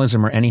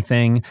journalism or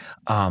anything,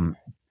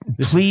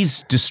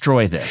 please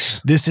destroy this.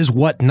 This is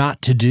what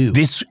not to do.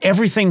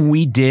 Everything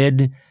we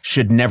did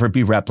should never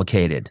be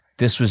replicated.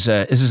 This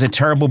is a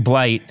terrible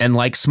blight, and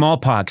like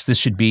smallpox, this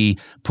should be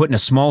put in a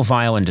small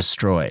vial and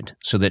destroyed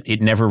so that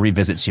it never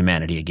revisits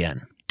humanity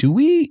again. Do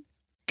we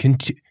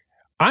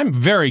I'm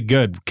very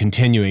good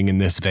continuing in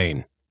this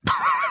vein.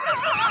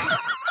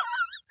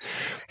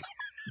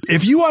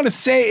 If you want to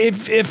say,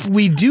 if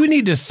we do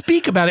need to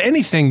speak about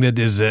anything that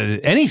is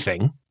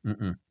anything,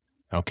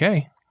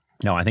 okay.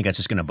 No, I think that's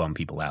just going to bum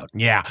people out.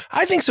 Yeah,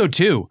 I think so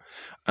too.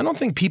 I don't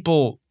think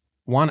people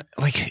want,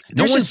 like,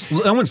 no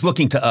one's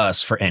looking to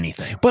us for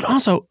anything. But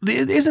also,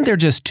 isn't there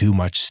just too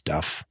much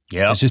stuff?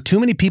 Yeah. There's just too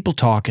many people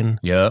talking.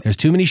 Yeah. There's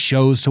too many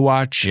shows to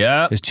watch.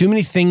 Yeah. There's too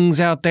many things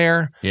out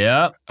there.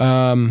 Yeah.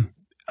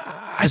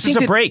 This is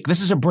a break.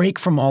 This is a break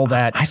from all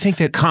that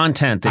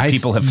content that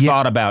people have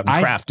thought about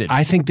and crafted.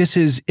 I think this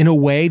is, in a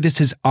way,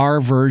 this is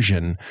our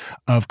version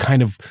of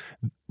kind of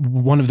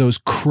one of those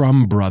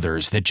Crumb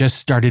brothers that just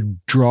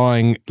started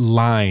drawing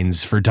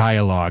lines for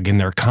dialogue in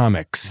their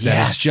comics.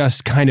 That it's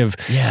just kind of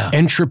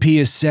entropy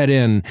is set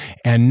in,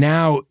 and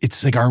now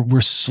it's like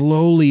we're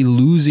slowly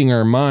losing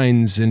our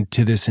minds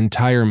into this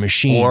entire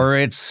machine. Or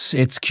it's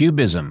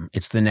cubism.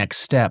 It's the next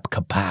step.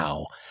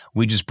 Kapow.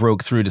 We just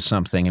broke through to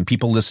something, and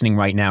people listening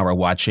right now are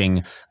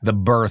watching the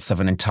birth of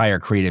an entire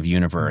creative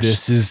universe.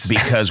 This is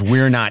because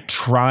we're not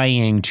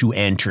trying to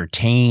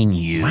entertain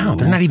you. Wow,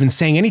 they're not even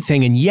saying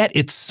anything, and yet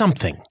it's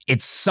something.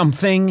 It's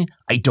something.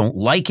 I don't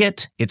like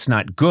it. It's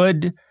not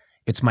good.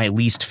 It's my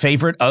least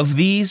favorite of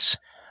these.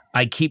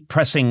 I keep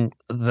pressing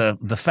the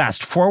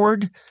fast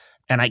forward,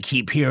 and I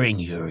keep hearing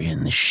you're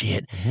in the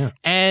shit. Yeah.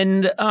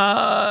 And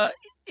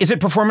is it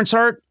performance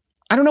art?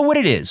 I don't know what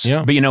it is,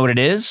 but you know what it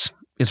is?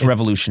 It's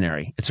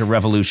revolutionary. It's a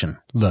revolution.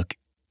 Look,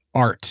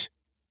 art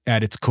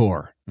at its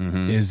core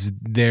is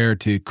there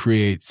to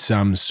create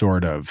some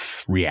sort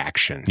of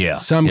reaction,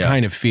 some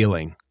kind of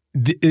feeling.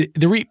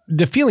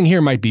 The feeling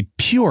here might be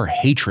pure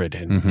hatred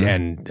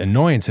and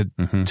annoyance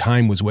that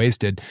time was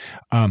wasted,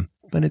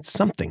 but it's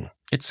something.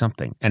 It's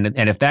something. And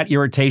if that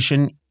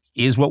irritation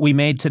is what we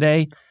made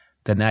today,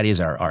 then that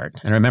is our art.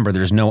 And remember,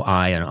 there's no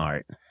I in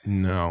art.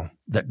 No.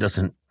 That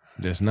doesn't.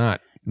 There's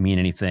not. Mean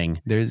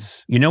anything.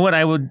 There's, you know what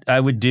I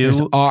would do?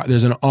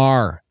 There's an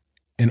R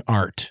in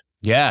art.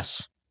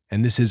 Yes.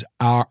 And this is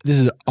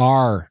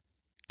our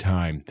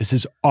time. This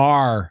is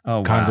our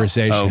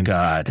conversation. Wow. Oh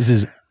God. This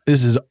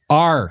is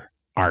our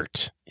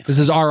art. This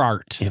is our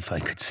art. If I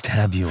could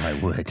stab you, I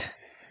would.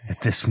 At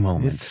this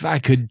moment. If I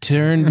could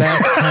turn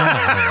back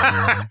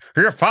time.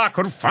 If I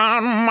could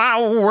find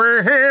my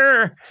way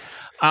here.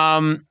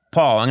 Paul,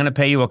 I'm going to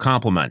pay you a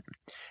compliment.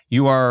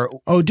 You are.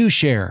 Oh, do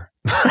share.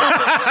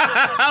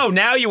 Oh,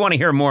 now you want to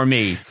hear more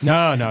me?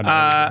 No.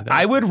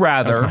 I would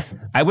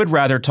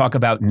rather talk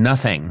about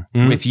nothing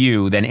with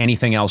you than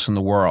anything else in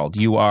the world.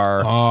 You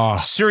are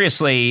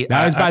seriously.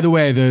 That is, by the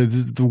way,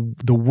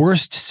 the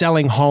worst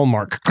selling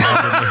Hallmark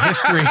card in the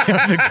history of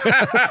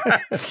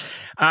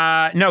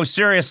the. No,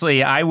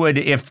 seriously, I would,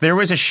 if there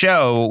was a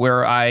show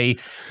where I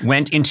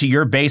went into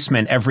your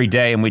basement every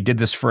day and we did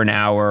this for an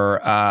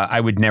hour, I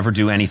would never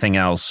do anything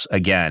else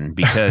again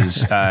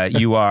because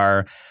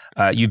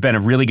you've been a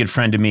really good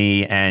friend to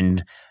me,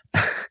 and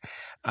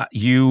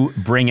you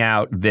bring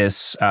out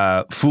this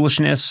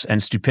foolishness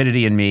and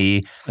stupidity in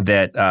me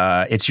that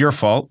it's your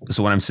fault, is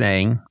what I'm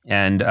saying.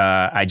 And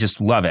I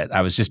just love it.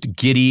 I was just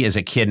giddy as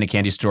a kid in a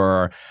candy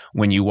store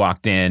when you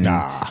walked in.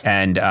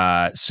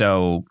 And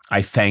so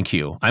I thank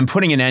you. I'm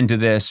putting an end to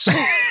this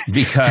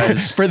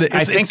because you're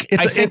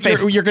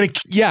going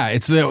to,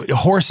 it's the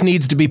horse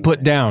needs to be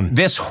put down.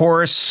 This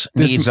horse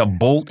needs a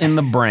bolt in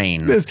the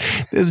brain.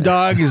 This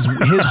dog his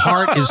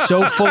heart is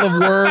so full of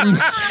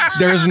worms.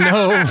 There's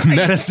no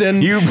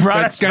medicine. You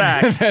brought us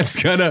back.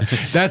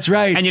 That's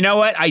right. And you know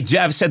what?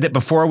 I've said that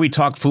before we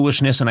talk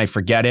foolishness and I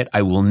forget it.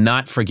 I will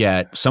not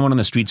forget. Someone on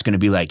the street's going to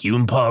be like, you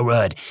and Paul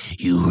Rudd,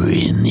 you were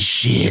in the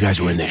shit. You guys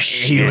were in the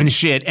shit. You were in the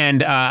shit.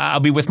 And I'll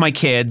be with my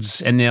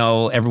kids and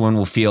everyone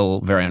will feel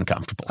very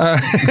uncomfortable.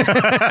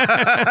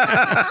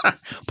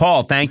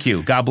 Paul, thank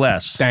you. God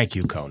bless. Thank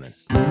you, Conan.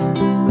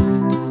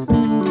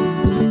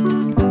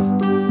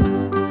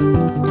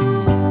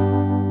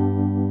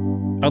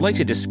 I'd like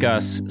to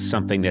discuss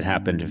something that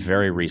happened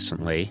very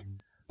recently.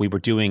 We were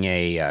doing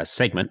a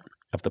segment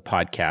of the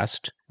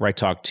podcast where I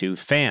talked to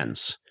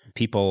fans,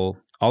 people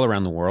all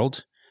around the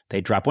world.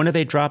 When do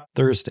they drop?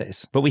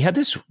 Thursdays. But we had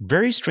this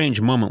very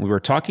strange moment. We were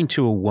talking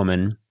to a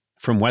woman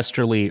from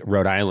Westerly,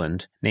 Rhode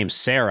Island, named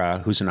Sarah,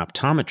 who's an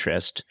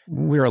optometrist.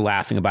 We were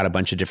laughing about a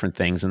bunch of different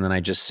things. And then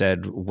I just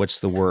said, what's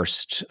the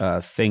worst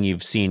thing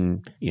you've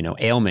seen,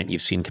 ailment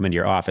you've seen come into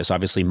your office?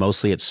 Obviously,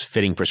 mostly it's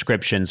fitting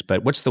prescriptions.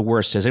 But what's the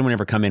worst? Has anyone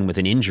ever come in with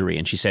an injury?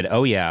 And she said,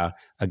 oh, yeah,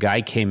 a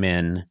guy came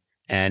in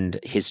and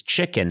his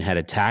chicken had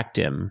attacked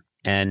him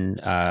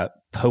and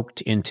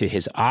poked into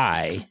his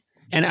eye.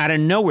 And out of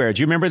nowhere, do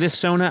you remember this,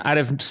 Sona?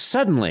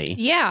 Suddenly,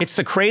 it's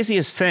the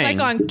craziest thing. It's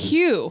like on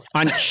cue.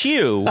 On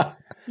cue.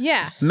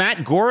 Yeah.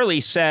 Matt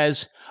Gorley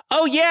says,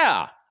 oh,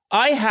 yeah,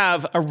 I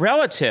have a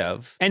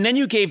relative. And then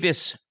you gave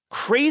this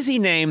crazy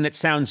name that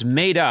sounds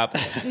made up.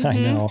 I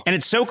know. And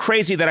it's so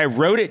crazy that I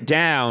wrote it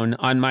down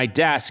on my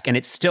desk and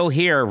it's still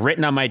here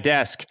written on my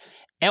desk.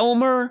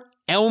 Elmer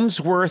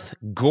Elmsworth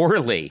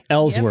Gorley.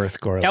 Ellsworth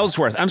Gorley.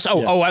 Ellsworth. I'm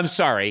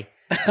sorry.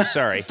 I'm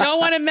sorry. Don't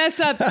want to mess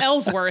up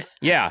Ellsworth.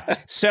 Yeah.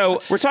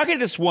 So we're talking to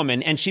this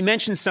woman, and she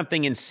mentions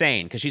something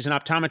insane because she's an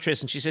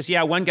optometrist, and she says,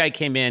 yeah, one guy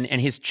came in,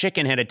 and his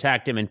chicken had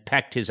attacked him and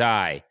pecked his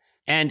eye.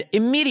 And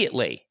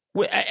immediately,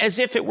 as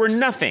if it were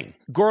nothing,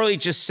 Gorley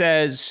just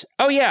says,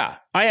 oh, yeah,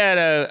 I had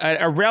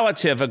a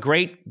relative, a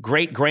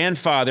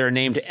great-great-grandfather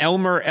named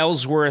Elmer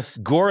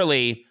Ellsworth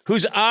Gorley,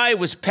 whose eye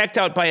was pecked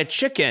out by a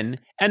chicken,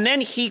 and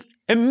then he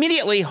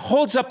immediately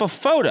holds up a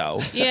photo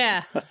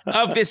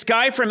of this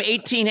guy from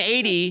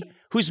 1880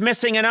 who's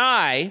missing an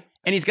eye,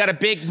 and he's got a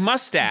big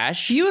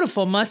mustache.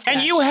 Beautiful mustache.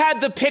 And you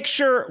had the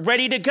picture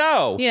ready to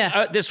go.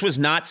 Yeah. This was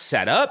not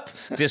set up.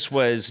 This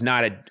was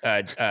not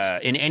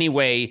in any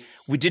way,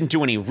 we didn't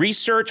do any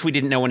research. We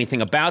didn't know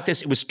anything about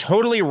this. It was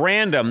totally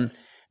random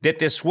that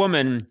this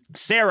woman,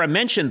 Sarah,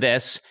 mentioned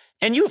this.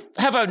 And you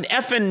have an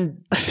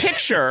effing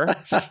picture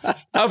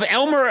of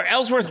Elmer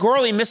Ellsworth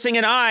Gorley missing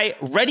an eye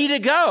ready to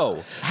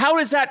go. How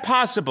is that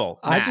possible,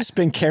 Matt? I've just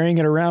been carrying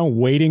it around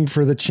waiting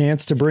for the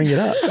chance to bring it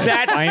up.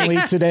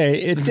 Finally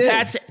today, it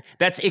did.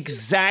 That's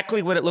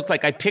exactly what it looked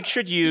like. I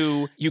pictured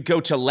you go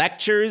to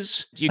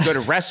lectures, you go to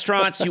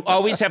restaurants, you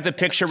always have the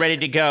picture ready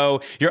to go.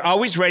 You're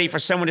always ready for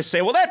someone to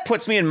say, well, that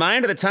puts me in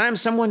mind of the time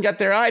someone got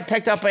their eye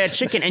pecked out by a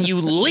chicken. And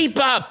you leap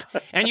up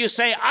and you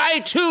say, I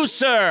too,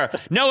 sir,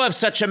 know of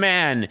such a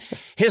man.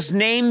 His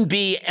name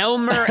be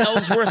Elmer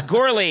Ellsworth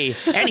Gorley,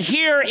 and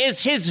here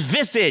is his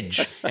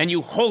visage. And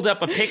you hold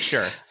up a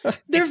picture.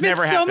 There have been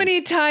so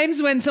many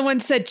times when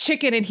someone said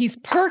chicken and he's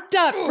perked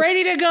up,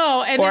 ready to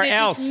go, and or then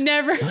else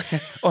never.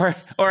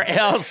 or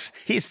else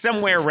he's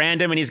somewhere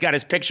random and he's got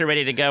his picture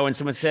ready to go, and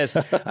someone says,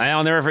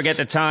 "I'll never forget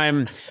the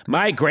time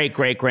my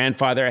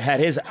great-great-grandfather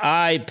had his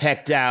eye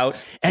pecked out,"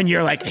 and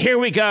you're like, "Here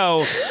we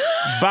go."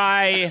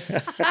 By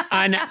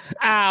an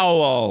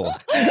owl.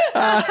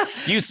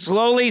 You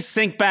slowly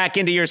sink back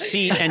into your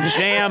seat and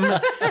jam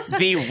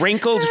the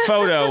wrinkled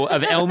photo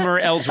of Elmer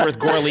Ellsworth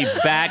Gorley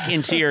back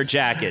into your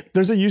jacket.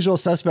 There's a usual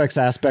suspects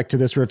aspect to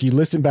this where if you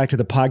listen back to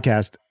the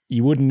podcast,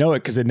 you wouldn't know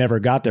it because it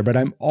never got there, but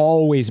I'm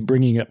always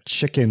bringing up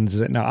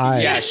chickens and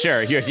eyes. Yeah,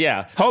 sure.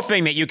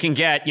 Hoping that you can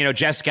get,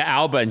 Jessica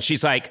Alba, and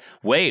she's like,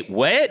 wait,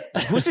 what?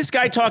 Who's this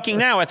guy talking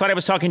now? I thought I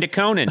was talking to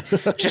Conan.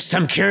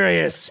 I'm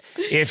curious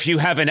if you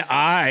have an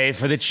eye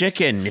for the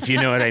chicken, if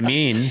you know what I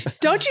mean.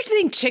 Don't you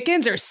think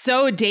chickens are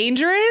so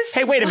dangerous?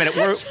 Hey, wait a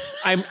minute.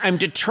 I'm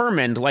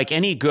determined, like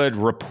any good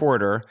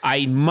reporter,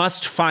 I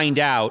must find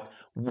out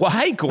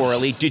why,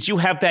 Gorley, did you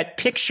have that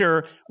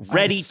picture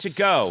ready to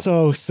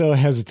go? So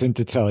hesitant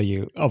to tell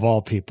you, of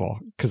all people,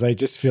 because I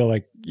just feel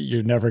like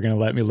you're never going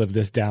to let me live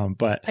this down.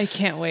 But I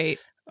can't wait.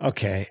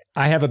 Okay.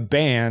 I have a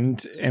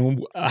band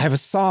and I have a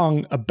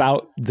song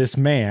about this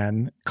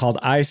man called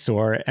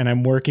Eyesore, and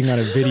I'm working on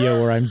a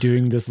video where I'm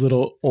doing this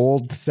little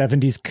old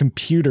 70s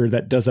computer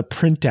that does a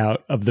printout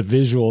of the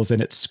visuals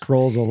and it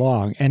scrolls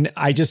along. And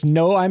I just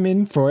know I'm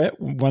in for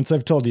it once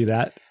I've told you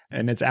that.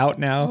 And it's out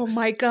now. Oh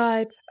my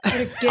God.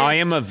 I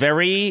am a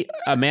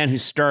man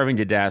who's starving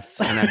to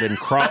death, and I've been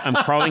I'm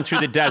crawling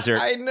through the desert.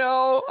 I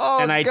know. Oh,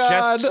 and I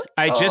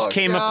just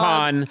came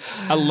upon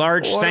a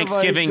large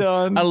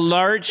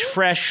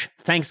fresh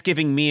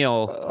Thanksgiving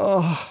meal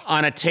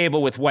on a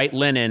table with white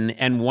linen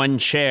and one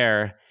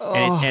chair.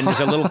 And there's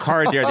a little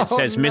card there that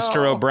says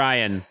Mr.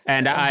 O'Brien.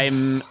 And I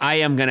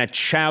am going to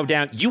chow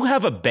down. You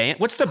have a band?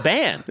 What's the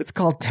band? It's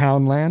called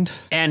Townland.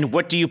 And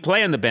what do you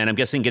play in the band? I'm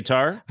guessing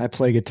guitar? I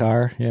play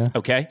guitar, yeah.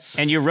 Okay.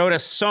 And you wrote a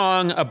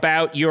song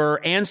about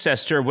your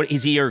ancestor. What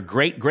is he, your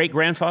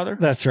great-great-grandfather?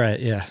 That's right,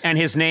 yeah. And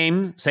his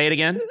name, say it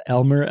again?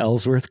 Elmer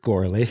Ellsworth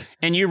Gorley.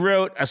 And you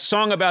wrote a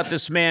song about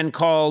this man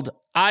called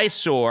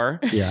Eyesore.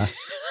 Yeah.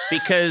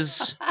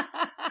 Because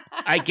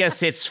I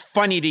guess it's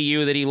funny to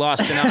you that he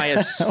lost an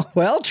eye.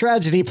 Well,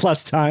 tragedy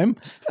plus time.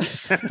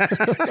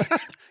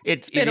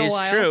 It is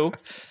true.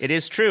 It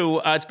is true.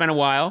 It's been a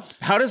while.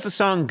 How does the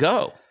song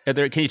go?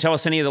 Can you tell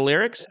us any of the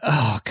lyrics?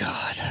 Oh,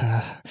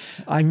 God.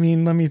 I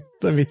mean, let me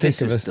think of it.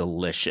 This is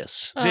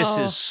delicious. Oh. This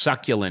is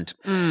succulent.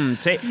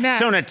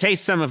 Sona,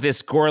 taste some of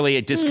this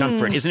Gorley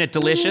discomfort. Isn't it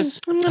delicious?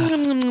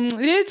 It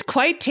is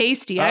quite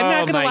tasty. I'm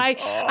not going to lie.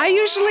 I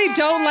usually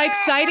don't like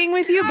siding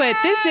with you, but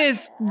this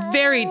is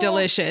very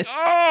delicious.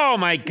 Oh,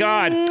 my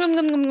God.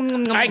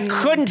 I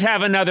couldn't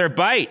have another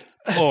bite.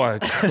 Or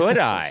could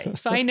I?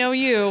 If I know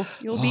you,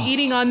 you'll be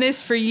eating on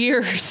this for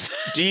years.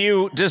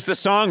 Does the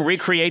song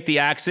recreate the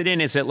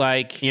accident? Is it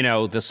like,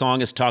 the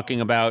song is talking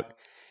about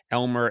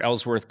Elmer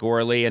Ellsworth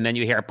Gorley, and then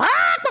you hear,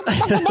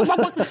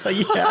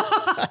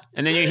 yeah.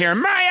 And then you hear,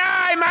 my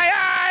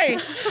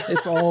eye.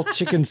 It's all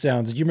chicken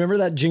sounds. Do you remember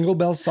that Jingle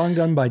Bell song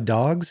done by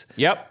dogs?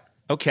 Yep.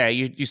 Okay.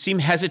 You seem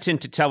hesitant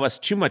to tell us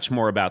too much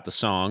more about the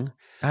song.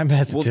 I'm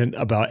hesitant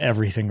about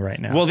everything right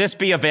now. Will this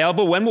be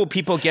available? When will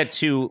people get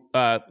to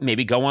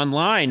maybe go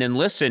online and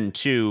listen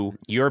to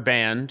your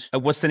band?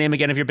 What's the name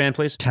again of your band,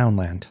 please?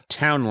 Townland.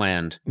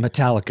 Townland.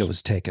 Metallica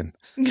was taken.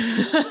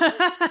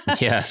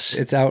 Yes.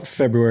 It's out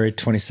February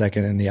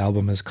 22nd, and the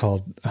album is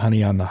called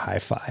Honey on the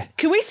Hi-Fi.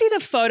 Can we see the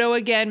photo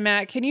again,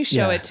 Matt? Can you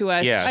show it to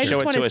us? Yeah, I show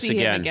just it want to to us see him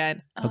again.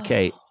 again.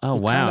 Okay. Oh,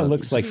 wow. Kind of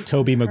looks like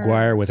Tobey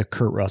Maguire with a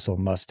Kurt Russell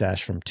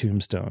mustache from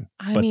Tombstone.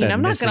 I mean,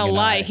 I'm not going to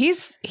lie.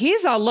 He's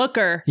a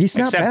looker. He's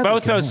not Except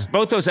bad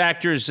both those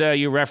actors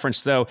you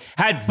referenced, though,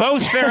 had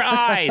both their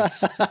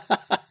eyes.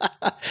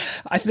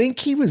 I think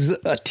he was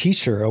a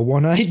teacher, a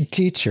one-eyed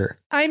teacher.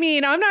 I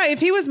mean, if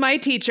he was my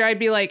teacher, I'd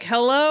be like,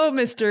 hello,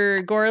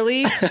 Mr.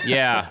 Gorley.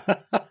 Yeah.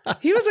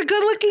 He was a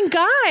good looking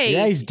guy.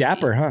 Yeah, he's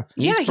dapper, huh?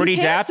 He's pretty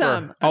dapper.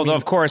 handsome. Although,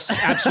 of course,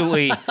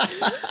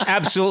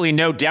 absolutely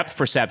no depth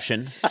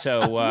perception. So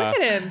Look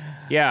at him.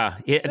 Yeah,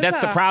 that's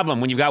the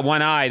problem. When you've got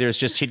one eye,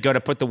 he'd go to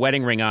put the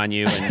wedding ring on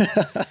you,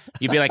 and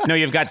you'd be like, no,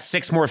 you've got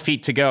 6 more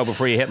feet to go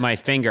before you hit my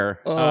finger.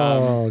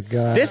 Oh,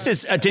 God. This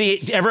is, did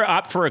he ever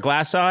opt for a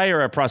glass eye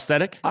or a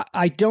prosthetic?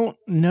 I don't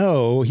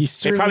know. He's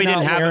certainly probably not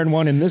didn't have wearing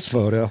one in this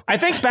photo. I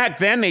think back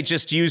then they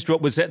just used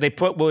they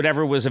put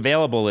whatever was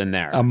available in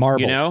there. A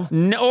marble. You know?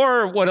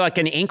 Or like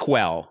an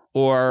inkwell.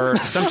 Or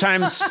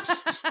sometimes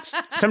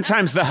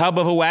the hub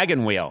of a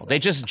wagon wheel. They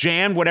just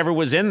jammed whatever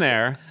was in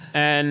there,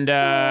 and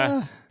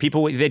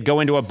they'd go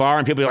into a bar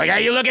and people would be like,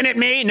 are you looking at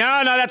me?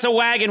 No, that's a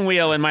wagon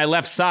wheel in my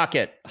left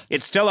socket.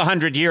 It's still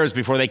 100 years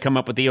before they come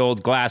up with the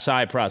old glass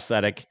eye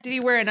prosthetic. Did he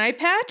wear an eye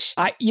patch?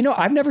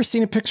 I've never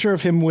seen a picture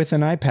of him with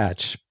an eye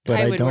patch. But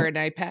I would wear an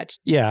eye patch.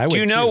 Yeah, I would. Do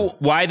you know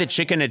why the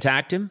chicken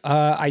attacked him?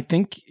 I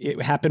think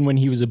it happened when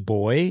he was a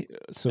boy,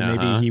 so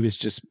maybe he was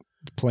just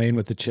playing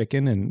with the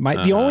chicken. And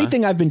the only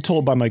thing I've been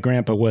told by my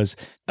grandpa was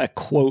a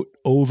quote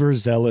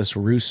overzealous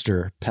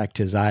rooster pecked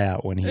his eye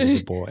out when he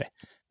was a boy.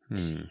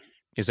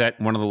 Is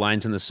that one of the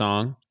lines in the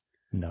song?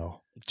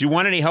 No. Do you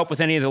want any help with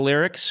any of the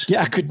lyrics?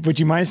 Yeah, would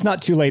you mind? It's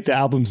not too late. The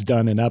album's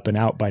done and up and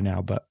out by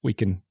now, but we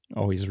can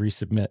always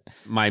resubmit.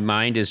 My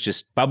mind is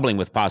just bubbling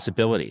with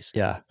possibilities.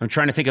 Yeah. I'm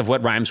trying to think of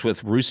what rhymes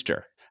with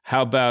rooster.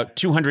 How about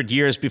 200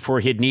 years before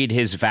he'd need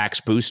his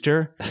Vax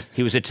booster,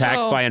 he was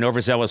attacked by an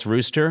overzealous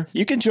rooster?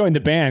 You can join the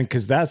band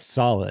because that's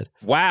solid.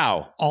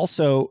 Wow.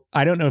 Also,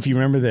 I don't know if you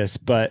remember this,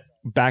 but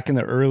back in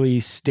the early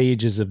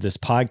stages of this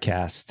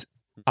podcast,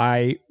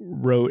 I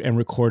wrote and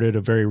recorded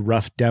a very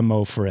rough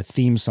demo for a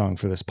theme song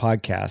for this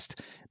podcast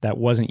that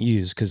wasn't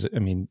used because,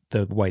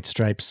 the White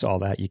Stripes, all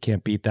that, you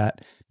can't beat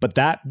that. But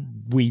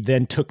we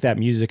then took that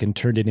music and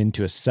turned it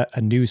into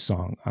a new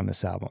song on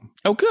this album.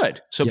 Oh,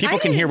 good. So people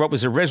can hear what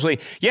was originally...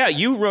 Yeah,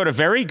 you wrote a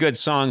very good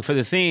song for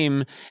the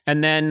theme.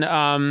 And then,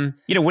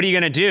 what are you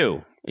going to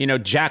do?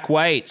 Jack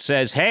White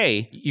says,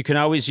 hey, you can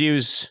always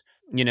use,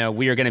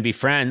 We Are Going to Be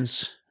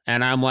Friends.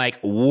 And I'm like,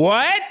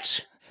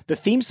 what? The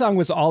theme song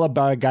was all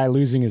about a guy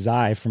losing his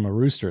eye from a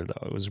rooster,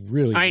 though. It was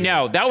really I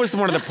know. That was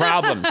one of the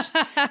problems,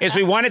 is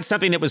we wanted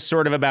something that was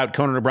sort of about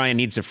Conan O'Brien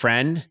needs a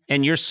friend,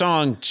 and your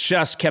song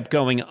just kept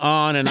going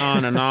on and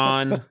on and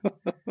on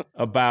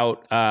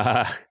about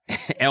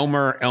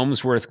Elmer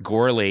Elmsworth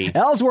Gorley.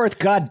 Ellsworth,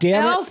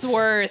 goddammit.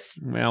 Ellsworth.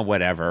 Well,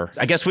 whatever.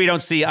 I guess we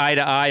don't see eye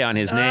to eye on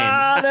his name.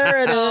 Ah,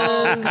 there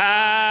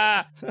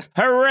it is.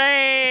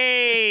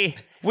 Hooray!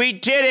 We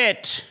did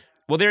it!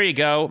 Well, there you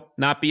go.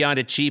 Not beyond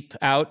a cheap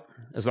out.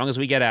 As long as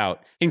we get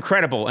out. An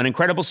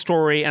incredible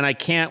story, and I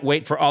can't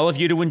wait for all of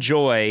you to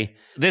enjoy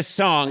this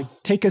song.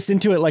 Take us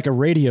into it like a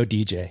radio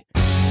DJ.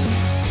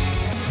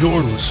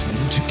 You're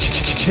listening to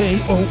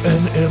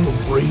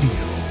KONN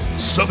Radio,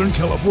 Southern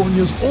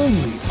California's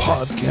only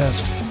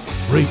podcast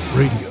rate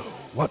radio.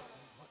 What?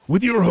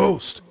 With your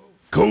host,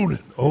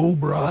 Conan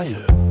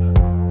O'Brien.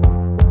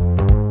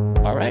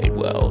 All right,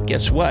 well,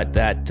 guess what?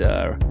 That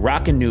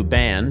rockin' new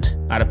band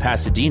out of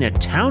Pasadena,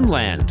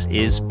 Townland,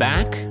 is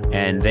back,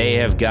 and they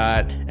have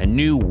got a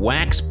new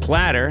wax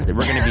platter that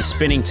we're going to be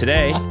spinning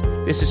today.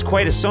 This is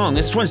quite a song.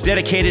 This one's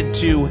dedicated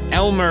to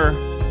Elmer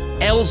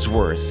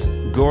Ellsworth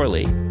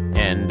Gorley,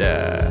 and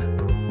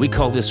we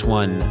call this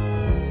one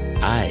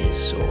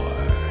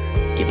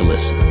Eyesore. Give a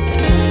listen.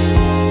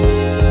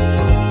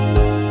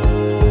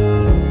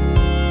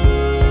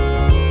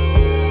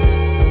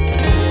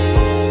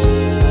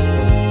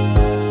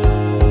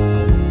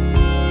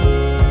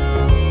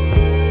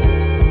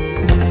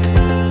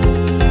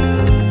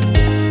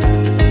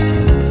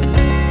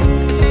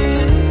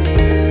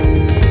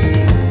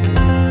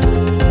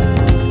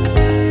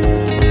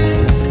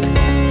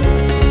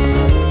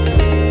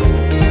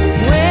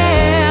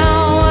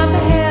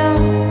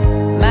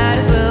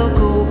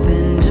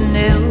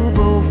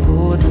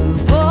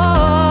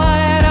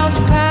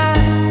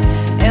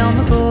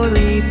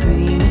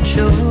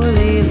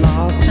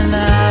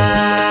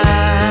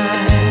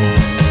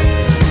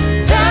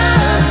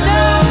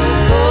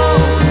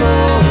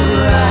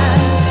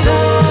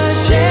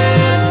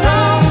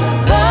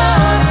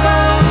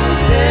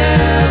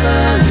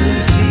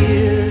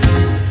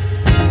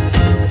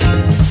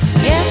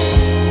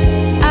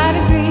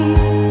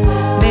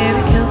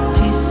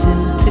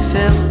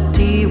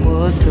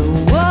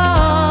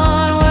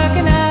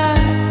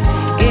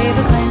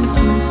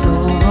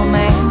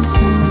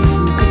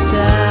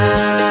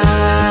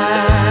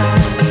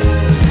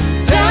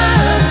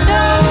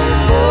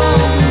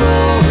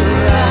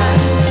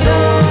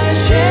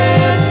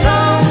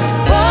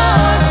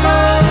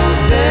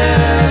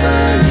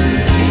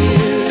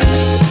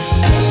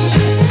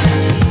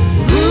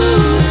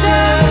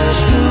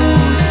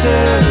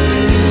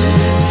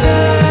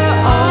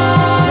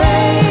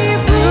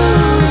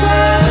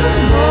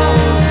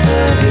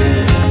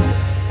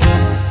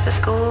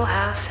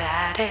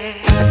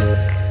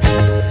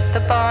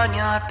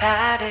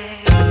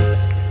 paddock,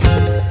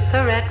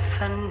 the red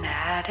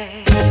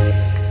fanatic.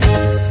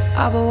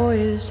 Our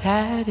boys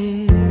had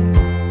it.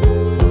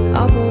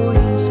 Our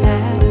boys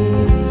had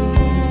it.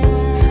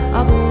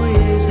 Our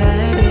boys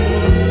had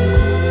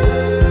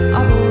it.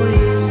 Our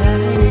boys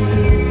had it.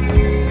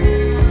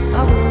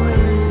 Our boys had it. Our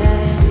boys had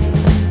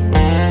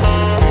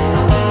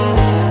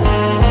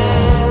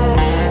it. Our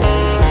boys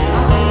had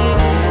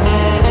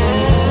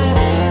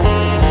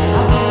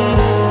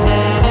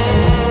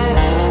it. Our boys had it.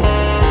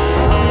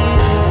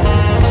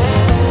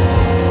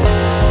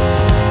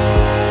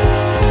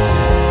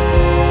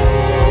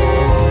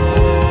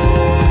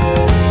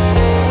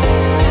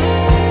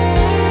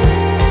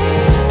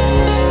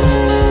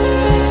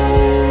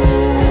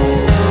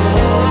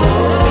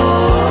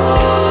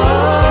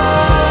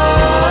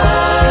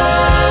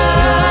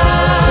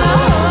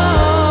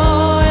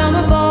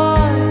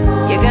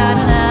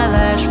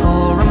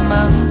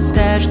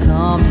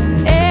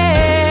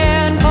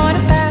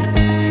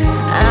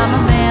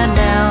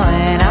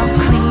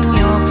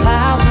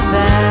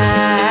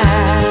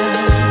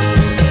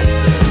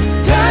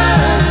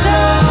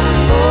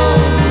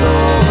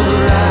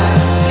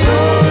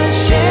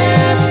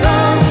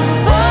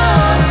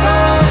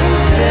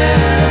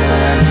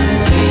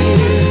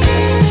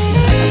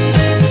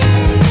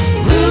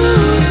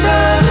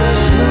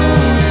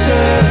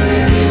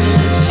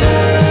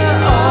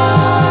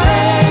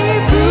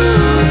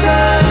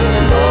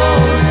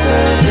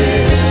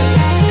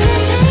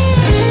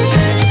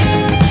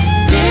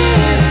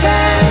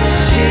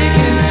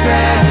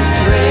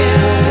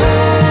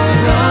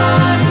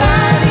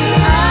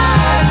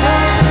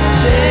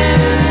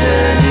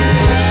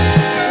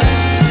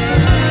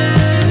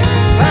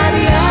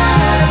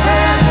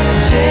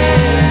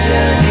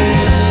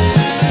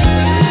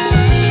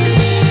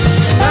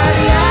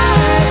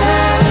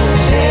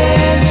 boys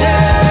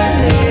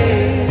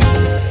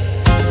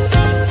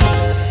had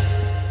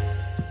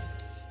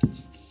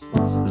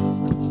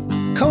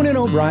Conan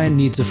O'Brien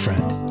Needs a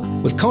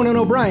Friend, with Conan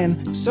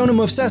O'Brien, Sona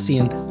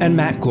Movsesian, and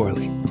Matt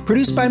Gorley.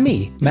 Produced by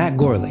me, Matt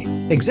Gorley.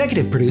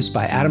 Executive produced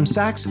by Adam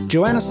Sachs,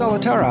 Joanna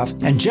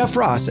Solotaroff, and Jeff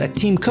Ross at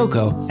Team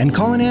Coco, and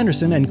Colin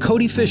Anderson and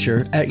Cody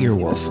Fisher at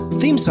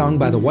Earwolf. Theme song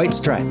by The White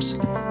Stripes.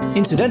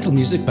 Incidental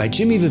music by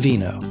Jimmy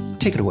Vivino.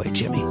 Take it away,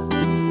 Jimmy.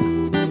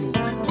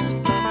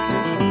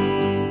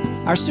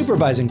 Our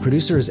supervising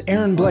producer is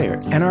Aaron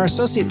Blair, and our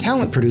associate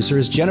talent producer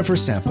is Jennifer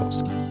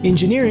Samples.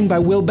 Engineering by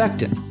Will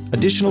Beckton.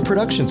 Additional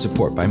production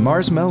support by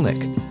Mars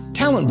Melnick.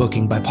 Talent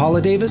booking by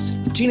Paula Davis,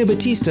 Gina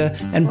Batista,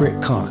 and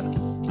Britt Kahn.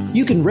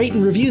 You can rate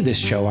and review this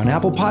show on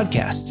Apple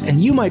Podcasts,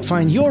 and you might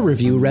find your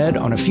review read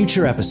on a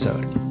future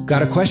episode.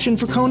 Got a question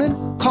for Conan?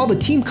 Call the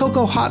Team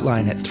Coco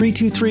hotline at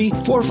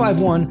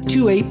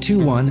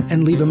 323-451-2821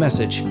 and leave a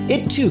message.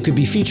 It too could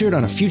be featured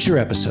on a future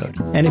episode.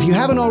 And if you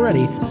haven't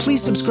already,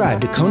 please subscribe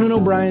to Conan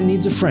O'Brien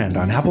Needs a Friend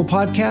on Apple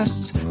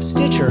Podcasts,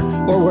 Stitcher,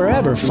 or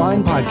wherever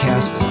fine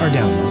podcasts are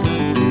downloaded.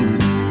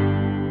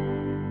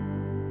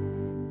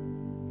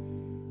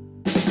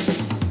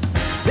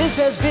 This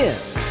has been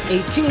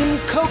a Team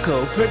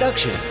Coco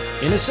production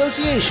in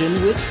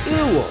association with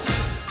Earwolf.